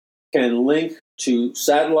can link to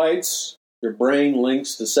satellites. Your brain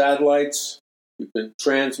links to satellites. You can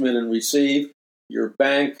transmit and receive. Your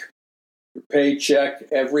bank, your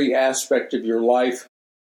paycheck, every aspect of your life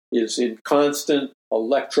is in constant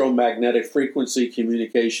electromagnetic frequency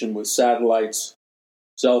communication with satellites,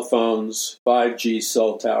 cell phones, 5G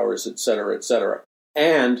cell towers, et cetera, et cetera.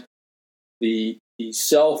 And the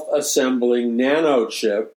self-assembling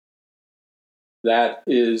nanochip that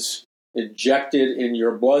is injected in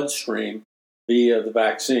your bloodstream via the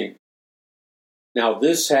vaccine. Now,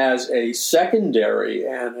 this has a secondary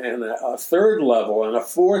and a third level and a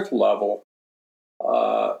fourth level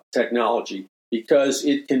technology, because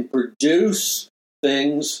it can produce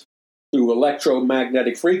things through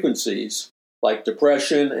electromagnetic frequencies like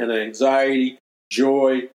depression and anxiety,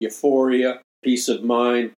 joy, euphoria, peace of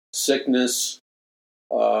mind, sickness,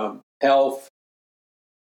 health.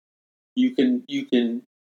 You can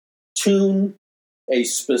tune a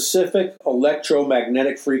specific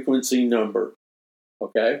electromagnetic frequency number,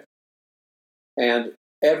 okay? And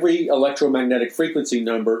every electromagnetic frequency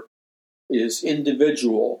number is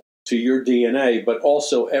individual to your DNA, but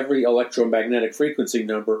also every electromagnetic frequency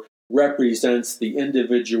number represents the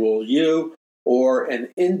individual you, or an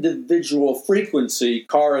individual frequency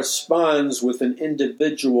corresponds with an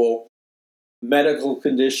individual medical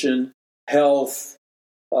condition, health.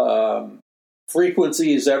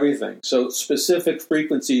 Frequency is everything. So specific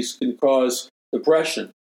frequencies can cause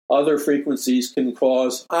depression. Other frequencies can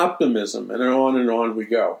cause optimism, and on we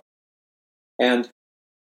go. And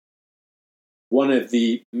one of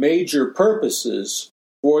the major purposes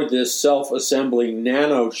for this self-assembling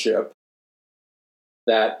nanochip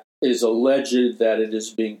that is alleged that it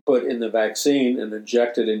is being put in the vaccine and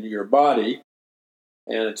injected into your body,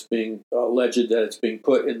 and it's being alleged that it's being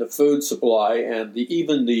put in the food supply, and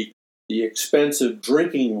even the expensive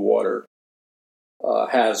drinking water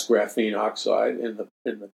has graphene oxide in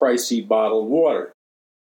the pricey bottled water.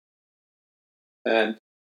 And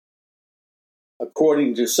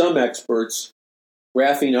according to some experts,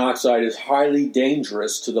 graphene oxide is highly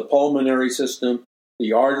dangerous to the pulmonary system,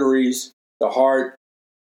 the arteries, the heart,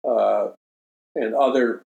 and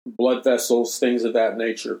other blood vessels, things of that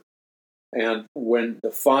nature. And when the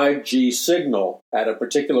 5G signal at a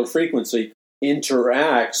particular frequency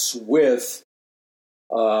interacts with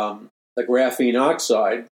the graphene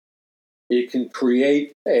oxide, it can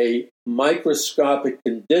create a microscopic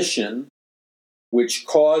condition which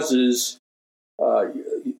causes,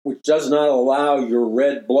 which does not allow your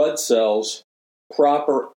red blood cells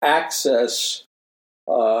proper access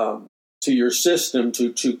to your system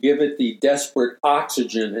to give it the desperate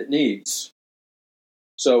oxygen it needs.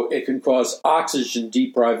 So it can cause oxygen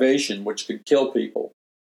deprivation, which can kill people.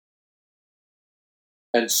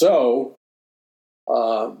 And so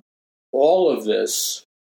all of this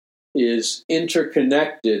is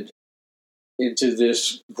interconnected into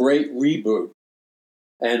this great reboot.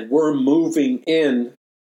 And we're moving in.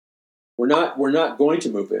 We're not going to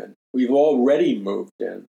move in. we've already moved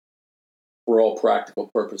in, for all practical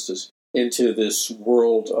purposes, into this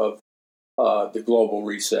world of the global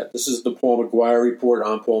reset. This is the Paul McGUIRE Report.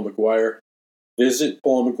 I'm Paul McGUIRE. Visit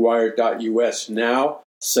paulmcguire.us now.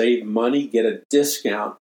 Save money. Get a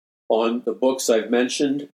discount on the books I've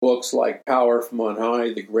mentioned. Books like Power from On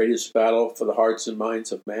High, The Greatest Battle for the Hearts and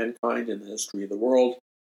Minds of Mankind in the History of the World.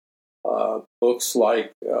 Books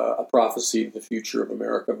like A Prophecy of the Future of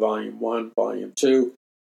America, Volume 1, Volume 2.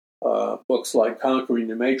 Books like Conquering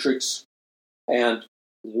the Matrix. And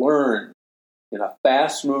learn in a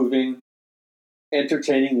fast-moving,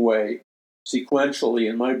 entertaining way, sequentially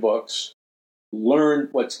in my books, learn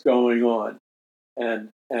what's going on and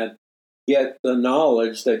get the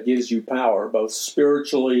knowledge that gives you power, both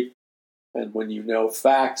spiritually and when you know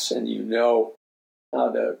facts and you know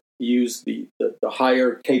how to use the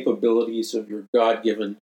higher capabilities of your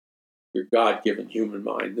God-given human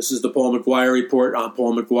mind. This is the Paul McGUIRE Report. I'm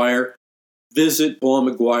Paul McGUIRE. Visit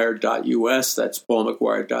paulmcguire.us. That's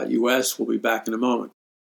paulmcguire.us. We'll be back in a moment.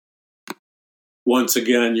 Once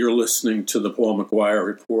again, you're listening to the Paul McGUIRE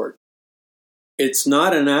Report. It's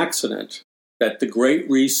not an accident that the Great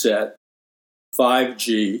Reset,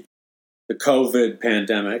 5G, the COVID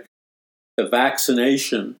pandemic, the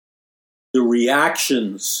vaccination, the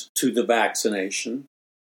reactions to the vaccination,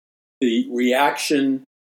 the reaction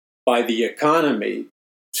by the economy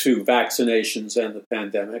to vaccinations and the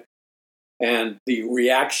pandemic, and the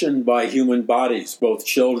reaction by human bodies, both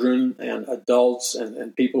children and adults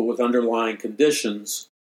and people with underlying conditions,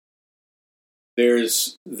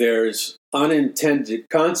 there's unintended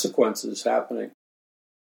consequences happening.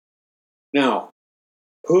 Now,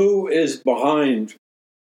 who is behind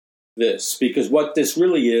this? Because what this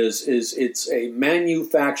really is it's a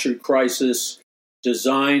manufactured crisis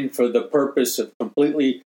designed for the purpose of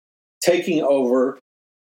completely taking over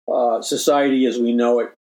society as we know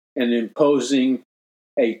it and imposing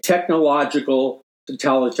a technological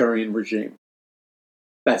totalitarian regime.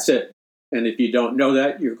 That's it. And if you don't know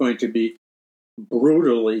that, you're going to be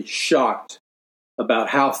brutally shocked about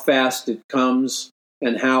how fast it comes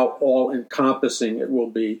and how all-encompassing it will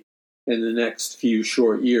be in the next few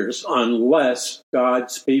short years, unless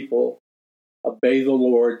God's people obey the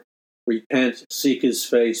Lord, repent, seek his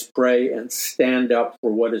face, pray, and stand up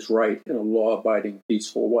for what is right in a law-abiding,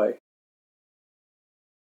 peaceful way.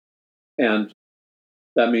 And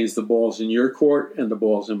that means the ball's in your court and the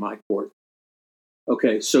ball's in my court.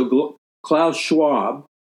 Okay, so Klaus Schwab,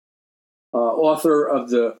 author of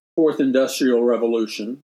the Fourth Industrial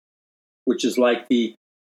Revolution, which is like the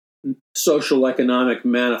social economic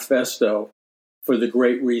manifesto for the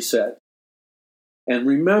Great Reset. And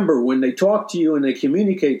remember, when they talk to you and they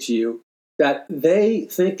communicate to you, that they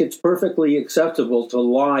think it's perfectly acceptable to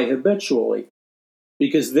lie habitually,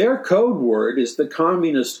 because their code word is the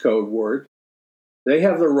communist code word. They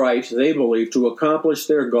have the right, they believe, to accomplish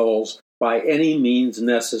their goals by any means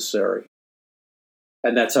necessary.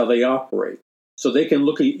 And that's how they operate. So they can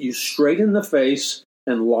look at you straight in the face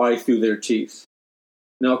and lie through their teeth.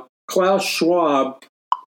 Now, Klaus Schwab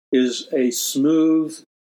is a smooth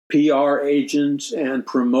PR agent and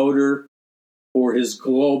promoter for his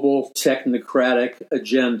global technocratic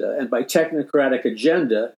agenda. And by technocratic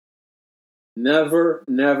agenda, never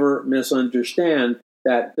misunderstand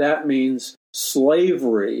that means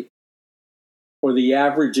slavery for the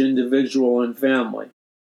average individual and family.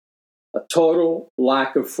 A total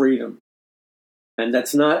lack of freedom. And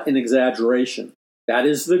that's not an exaggeration. That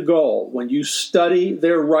is the goal. When you study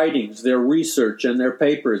their writings, their research, and their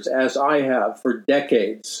papers, as I have for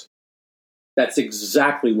decades, that's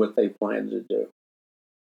exactly what they plan to do.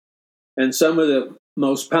 And some of the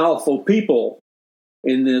most powerful people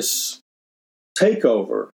in this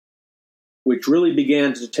takeover, which really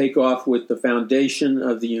began to take off with the foundation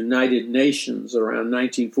of the United Nations around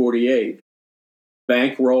 1948,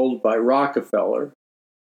 bankrolled by Rockefeller,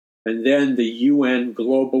 and then the UN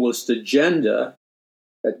globalist agenda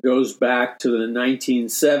that goes back to the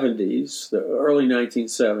 1970s, the early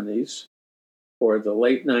 1970s, or the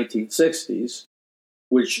late 1960s,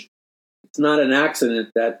 which it's not an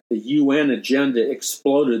accident that the UN agenda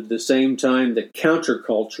exploded the same time the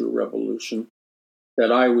counterculture revolution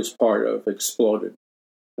that I was part of exploded.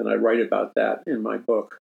 And I write about that in my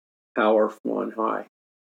book, Power from On High.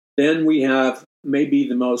 Then we have maybe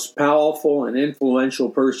the most powerful and influential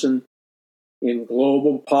person in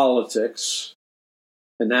global politics,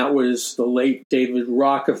 and that was the late David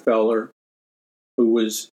Rockefeller, who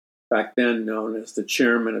was back then known as the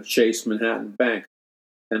chairman of Chase Manhattan Bank.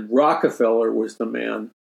 And Rockefeller was the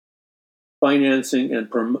man financing and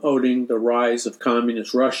promoting the rise of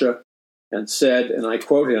communist Russia and said, and I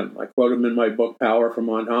quote him in my book, Power from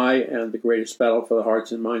On High and the Greatest Battle for the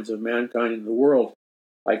Hearts and Minds of Mankind in the World.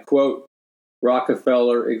 I quote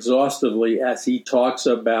Rockefeller exhaustively as he talks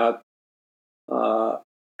about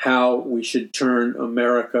how we should turn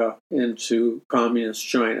America into communist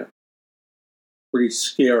China. Pretty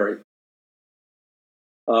scary.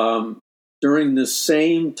 During the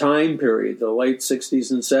same time period, the late 60s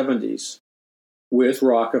and 70s, with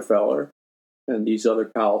Rockefeller and these other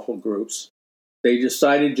powerful groups, they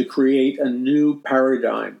decided to create a new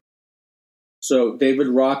paradigm. So David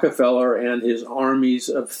Rockefeller and his armies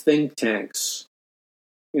of think tanks,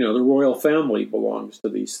 the royal family belongs to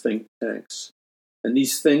these think tanks. And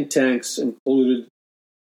these think tanks included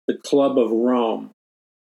the Club of Rome,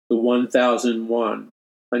 the 1001,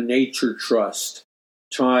 a nature trust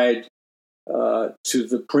tied to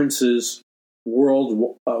the Prince's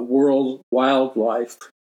World Wildlife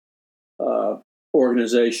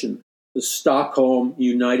Organization, the Stockholm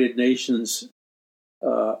United Nations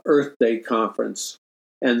Earth Day Conference,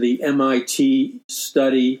 and the MIT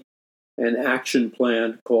study and action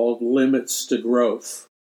plan called Limits to Growth,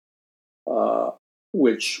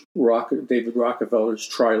 which David Rockefeller's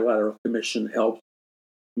Trilateral Commission helped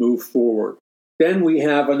move forward. Then we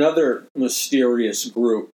have another mysterious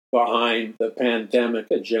group behind the pandemic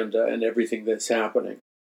agenda and everything that's happening.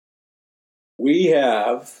 We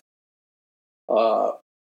have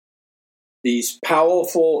these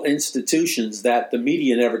powerful institutions that the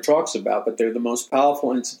media never talks about, but they're the most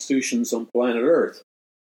powerful institutions on planet Earth,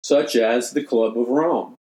 such as the Club of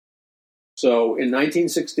Rome. So in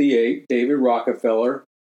 1968, David Rockefeller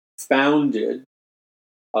founded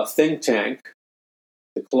a think tank,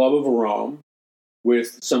 the Club of Rome,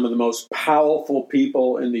 with some of the most powerful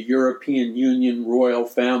people in the European Union royal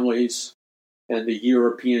families and the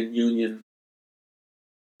European Union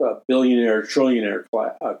billionaire, trillionaire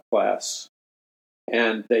class.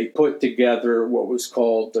 And they put together what was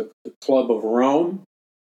called the Club of Rome.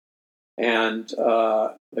 And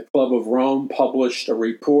the Club of Rome published a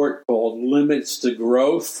report called Limits to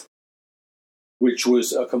Growth, which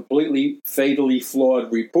was a completely fatally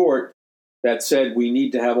flawed report that said we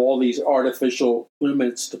need to have all these artificial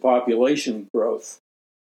limits to population growth.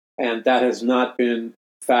 And that has not been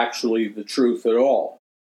factually the truth at all.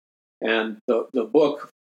 And the book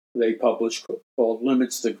they published called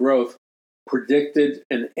Limits to Growth predicted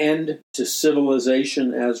an end to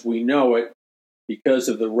civilization as we know it because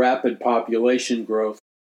of the rapid population growth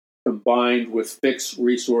combined with fixed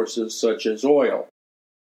resources such as oil.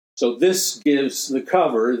 So this gives the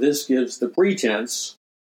cover, this gives the pretense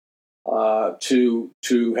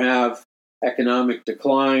to have economic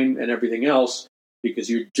decline and everything else because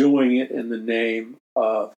you're doing it in the name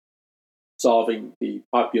of solving the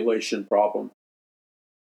population problem.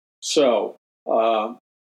 So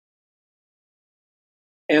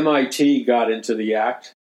MIT got into the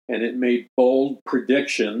act and it made bold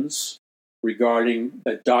predictions regarding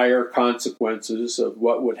the dire consequences of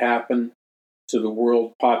what would happen to the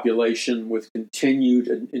world population with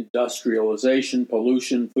continued industrialization,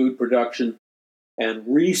 pollution, food production, and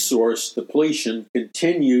resource depletion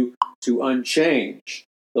continue to unchanged.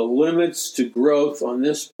 The limits to growth on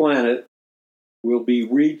this planet will be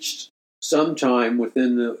reached sometime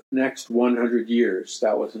within the next 100 years.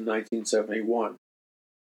 That was in 1971.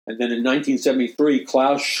 And then in 1973,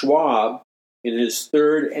 Klaus Schwab, in his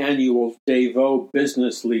third annual Davos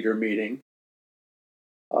business leader meeting,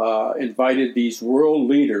 invited these world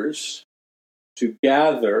leaders to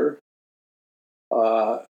gather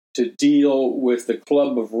to deal with the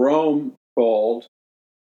Club of Rome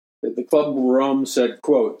the Club of Rome said,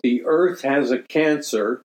 quote, "The earth has a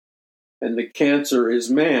cancer and the cancer is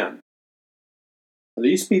man."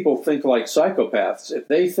 These people think like psychopaths. If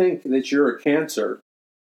they think that you're a cancer,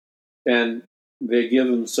 then they give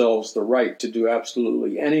themselves the right to do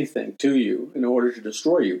absolutely anything to you in order to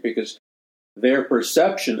destroy you because their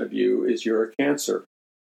perception of you is you're a cancer.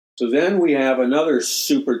 So then we have another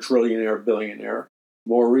super trillionaire billionaire,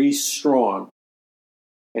 Maurice Strong.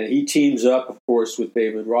 And he teams up, of course, with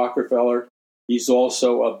David Rockefeller. He's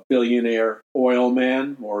also a billionaire oil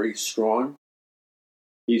man, Maurice Strong.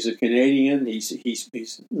 He's a Canadian.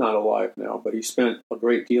 He's not alive now, but he spent a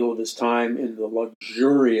great deal of his time in the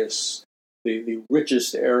luxurious, the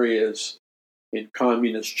richest areas in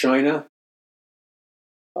communist China,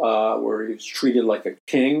 where he was treated like a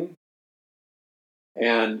king.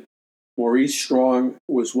 And Maurice Strong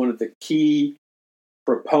was one of the key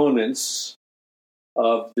proponents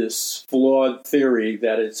of this flawed theory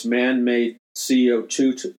that it's man-made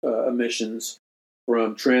CO2 emissions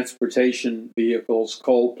from transportation vehicles,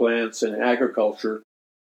 coal plants, and agriculture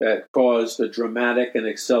that caused a dramatic and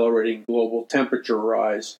accelerating global temperature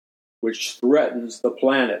rise, which threatens the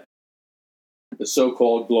planet, the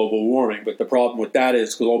so-called global warming. But the problem with that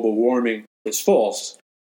is global warming is false.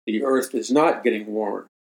 The Earth is not getting warmer.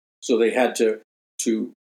 So they had to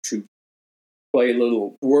play a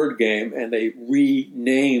little word game, and they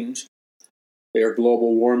renamed their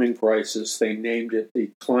global warming crisis. They named it the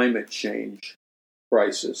climate change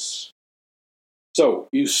crisis. So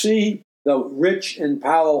you see the rich and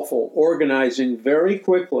powerful organizing very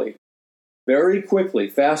quickly,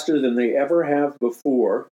 faster than they ever have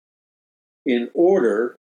before, in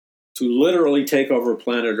order to literally take over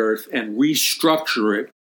planet Earth and restructure it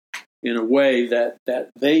in a way that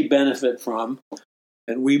they benefit from,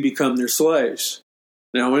 and we become their slaves.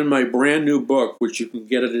 Now, in my brand new book, which you can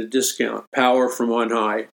get at a discount, Power from On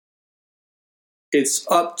High, it's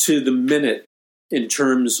up to the minute in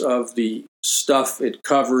terms of the stuff it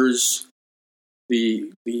covers,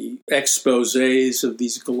 the exposés of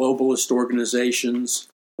these globalist organizations.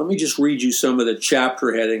 Let me just read you some of the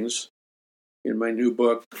chapter headings in my new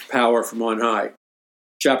book, Power from On High.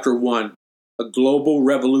 Chapter 1, A Global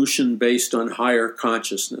Revolution Based on Higher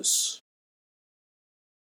Consciousness.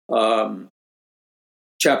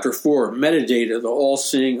 Chapter 4, Metadata, the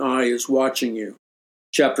all-seeing eye is watching you.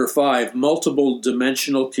 Chapter 5, Multiple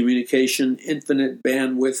Dimensional Communication, Infinite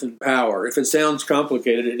Bandwidth and Power. If it sounds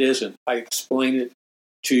complicated, it isn't. I explain it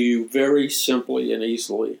to you very simply and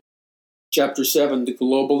easily. Chapter 7, The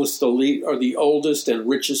Globalist Elite are the oldest and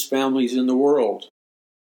richest families in the world.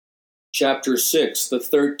 Chapter 6, The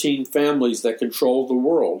 13 Families that Control the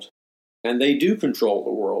World. And they do control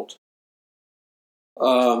the world.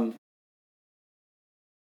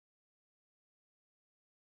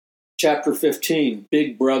 Chapter 15,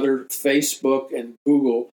 Big Brother, Facebook, and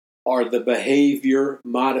Google are the behavior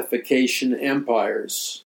modification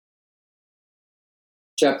empires.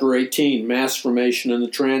 Chapter 18, Mass Formation in the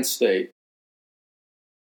Trance State.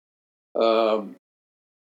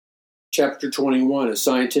 Chapter 21, A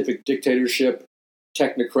Scientific Dictatorship,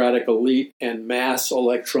 Technocratic Elite, and Mass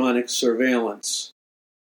Electronic Surveillance.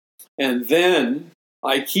 And then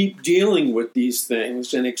I keep dealing with these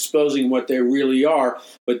things and exposing what they really are,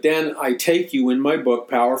 but then I take you in my book,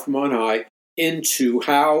 Power from On High, into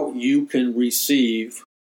how you can receive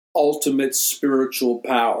ultimate spiritual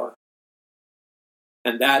power.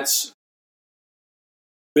 And that's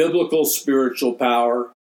biblical spiritual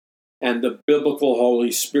power and the biblical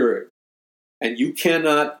Holy Spirit. And you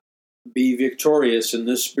cannot be victorious in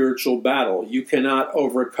this spiritual battle. You cannot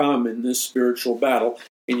overcome in this spiritual battle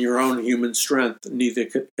in your own human strength, neither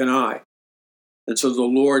can I. And so the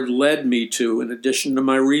Lord led me to, in addition to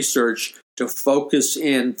my research, to focus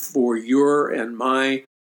in for your and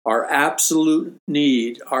our absolute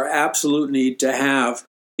need to have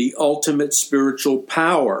the ultimate spiritual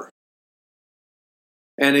power.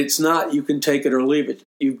 And it's not, you can take it or leave it.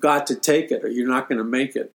 You've got to take it or you're not going to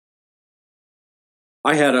make it.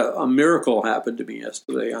 I had a miracle happen to me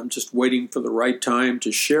yesterday. I'm just waiting for the right time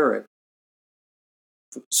to share it.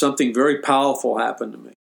 Something very powerful happened to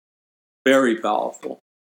me. Very powerful.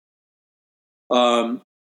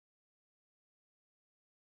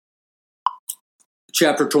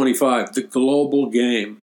 Chapter 25, The Global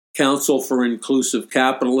Game, Council for Inclusive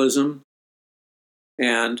Capitalism,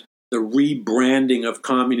 and the rebranding of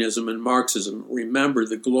communism and Marxism. Remember,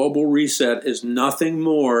 the global reset is nothing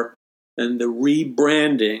more than the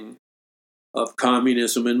rebranding of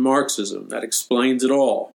communism and Marxism. That explains it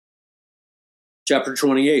all. Chapter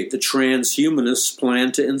 28, The Transhumanists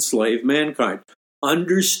Plan to Enslave Mankind.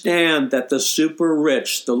 Understand that the super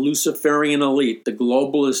rich, the Luciferian elite, the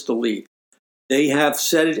globalist elite, they have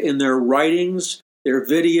said it in their writings, their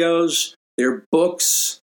videos, their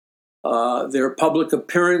books, their public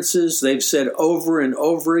appearances. They've said over and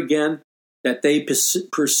over again that they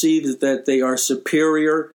perceive that they are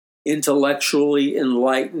superior, intellectually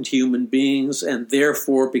enlightened human beings, and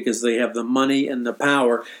therefore, because they have the money and the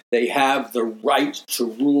power, they have the right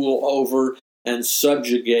to rule over and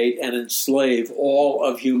subjugate and enslave all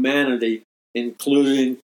of humanity,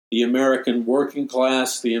 including the American working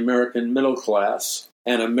class, the American middle class,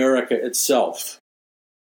 and America itself.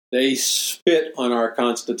 They spit on our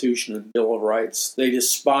Constitution and Bill of Rights. They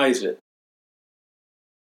despise it.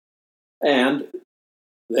 And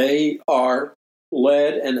they are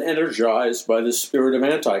led and energized by the spirit of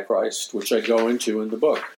Antichrist, which I go into in the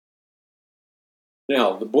book.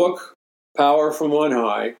 Now, the book, Power from On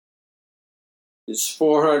High, is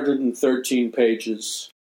 413 pages,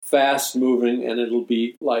 fast-moving, and it'll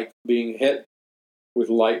be like being hit with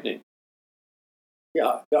lightning.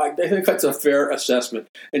 Yeah, I think that's a fair assessment.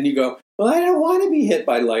 And you go, well, I don't want to be hit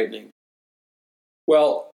by lightning.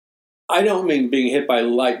 Well, I don't mean being hit by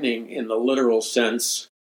lightning in the literal sense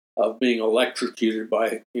of being electrocuted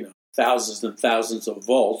by, thousands and thousands of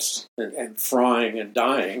volts and frying and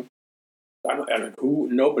dying.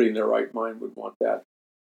 Nobody in their right mind would want that.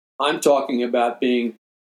 I'm talking about being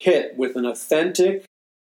hit with an authentic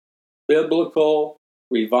biblical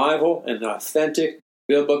revival and an authentic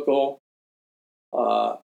biblical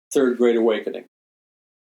third great awakening.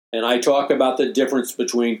 And I talk about the difference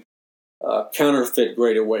between counterfeit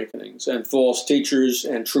great awakenings and false teachers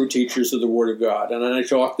and true teachers of the Word of God. And then I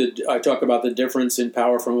talk about the difference in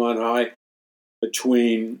power from on high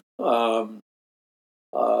between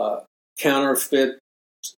counterfeit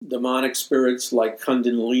demonic spirits like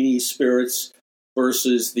Kundalini spirits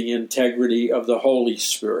versus the integrity of the Holy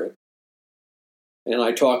Spirit. And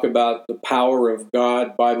I talk about the power of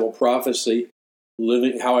God, Bible prophecy,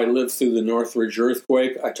 how I lived through the Northridge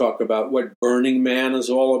earthquake. I talk about what Burning Man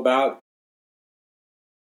is all about.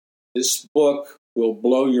 This book will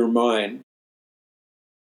blow your mind.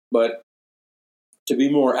 But to be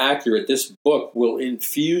more accurate, this book will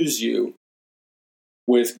infuse you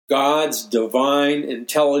with God's divine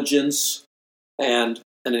intelligence and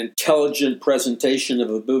an intelligent presentation of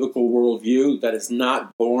a biblical worldview that is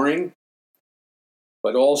not boring.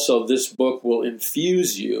 But also this book will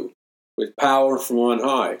infuse you with power from on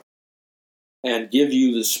high and give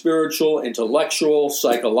you the spiritual, intellectual,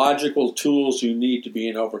 psychological tools you need to be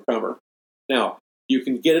an overcomer. Now, you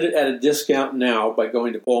can get it at a discount now by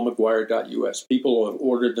going to paulmcguire.us. People have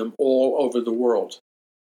ordered them all over the world.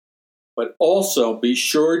 But also be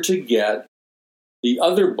sure to get the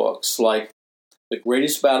other books like The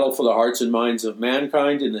Greatest Battle for the Hearts and Minds of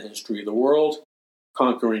Mankind in the History of the World,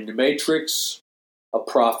 Conquering the Matrix, A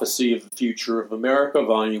Prophecy of the Future of America,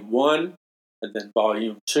 Volume 1, and then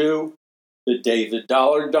Volume 2, The Day the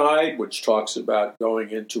Dollar Died, which talks about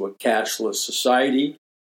going into a cashless society,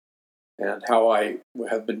 and how I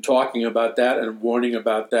have been talking about that and warning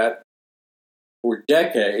about that for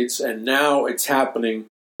decades, and now it's happening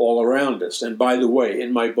all around us. And by the way,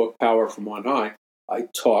 in my book, Power from On High, I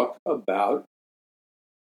talk about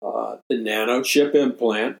the nanochip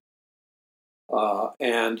implant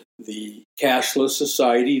and the cashless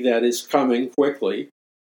society that is coming quickly,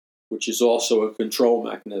 which is also a control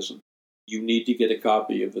mechanism. You need to get a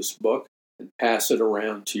copy of this book and pass it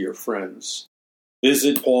around to your friends.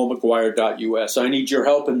 Visit paulmcguire.us. I need your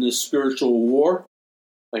help in this spiritual war.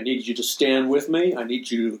 I need you to stand with me. I need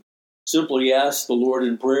you to simply ask the Lord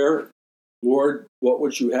in prayer, Lord, what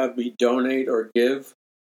would you have me donate or give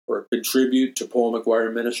or contribute to Paul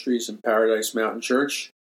McGUIRE Ministries and Paradise Mountain Church?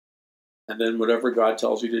 And then whatever God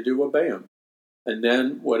tells you to do, obey him. And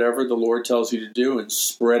then whatever the Lord tells you to do in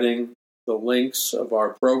spreading the links of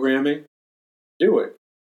our programming, do it.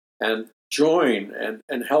 And join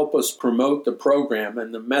and help us promote the program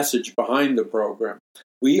and the message behind the program.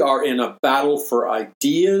 We are in a battle for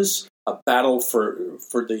ideas, a battle for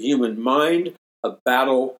the human mind, a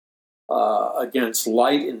battle against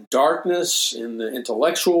light and darkness in the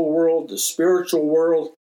intellectual world, the spiritual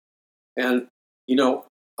world. And,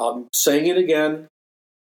 I'm saying it again.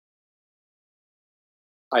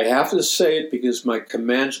 I have to say it because my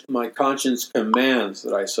conscience commands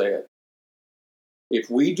that I say it. If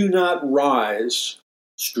we do not rise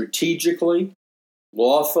strategically,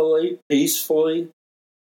 lawfully, peacefully,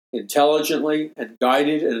 intelligently, and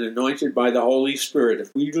guided and anointed by the Holy Spirit, if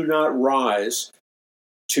we do not rise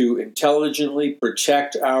to intelligently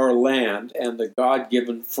protect our land and the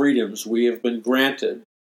God-given freedoms we have been granted,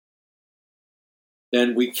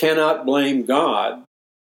 then we cannot blame God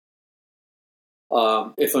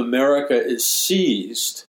if America is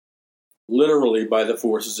seized literally by the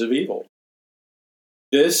forces of evil.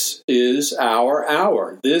 This is our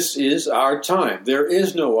hour. This is our time. There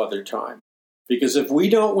is no other time. Because if we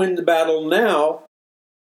don't win the battle now,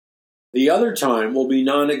 the other time will be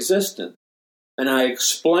non-existent. And I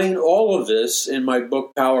explain all of this in my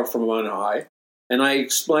book, Power from On High. And I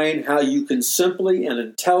explain how you can simply and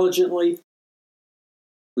intelligently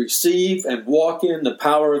receive and walk in the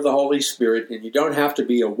power of the Holy Spirit. And you don't have to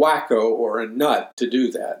be a wacko or a nut to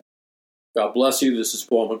do that. God bless you. This is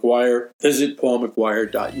Paul McGUIRE. Visit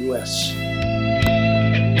paulmcguire.us.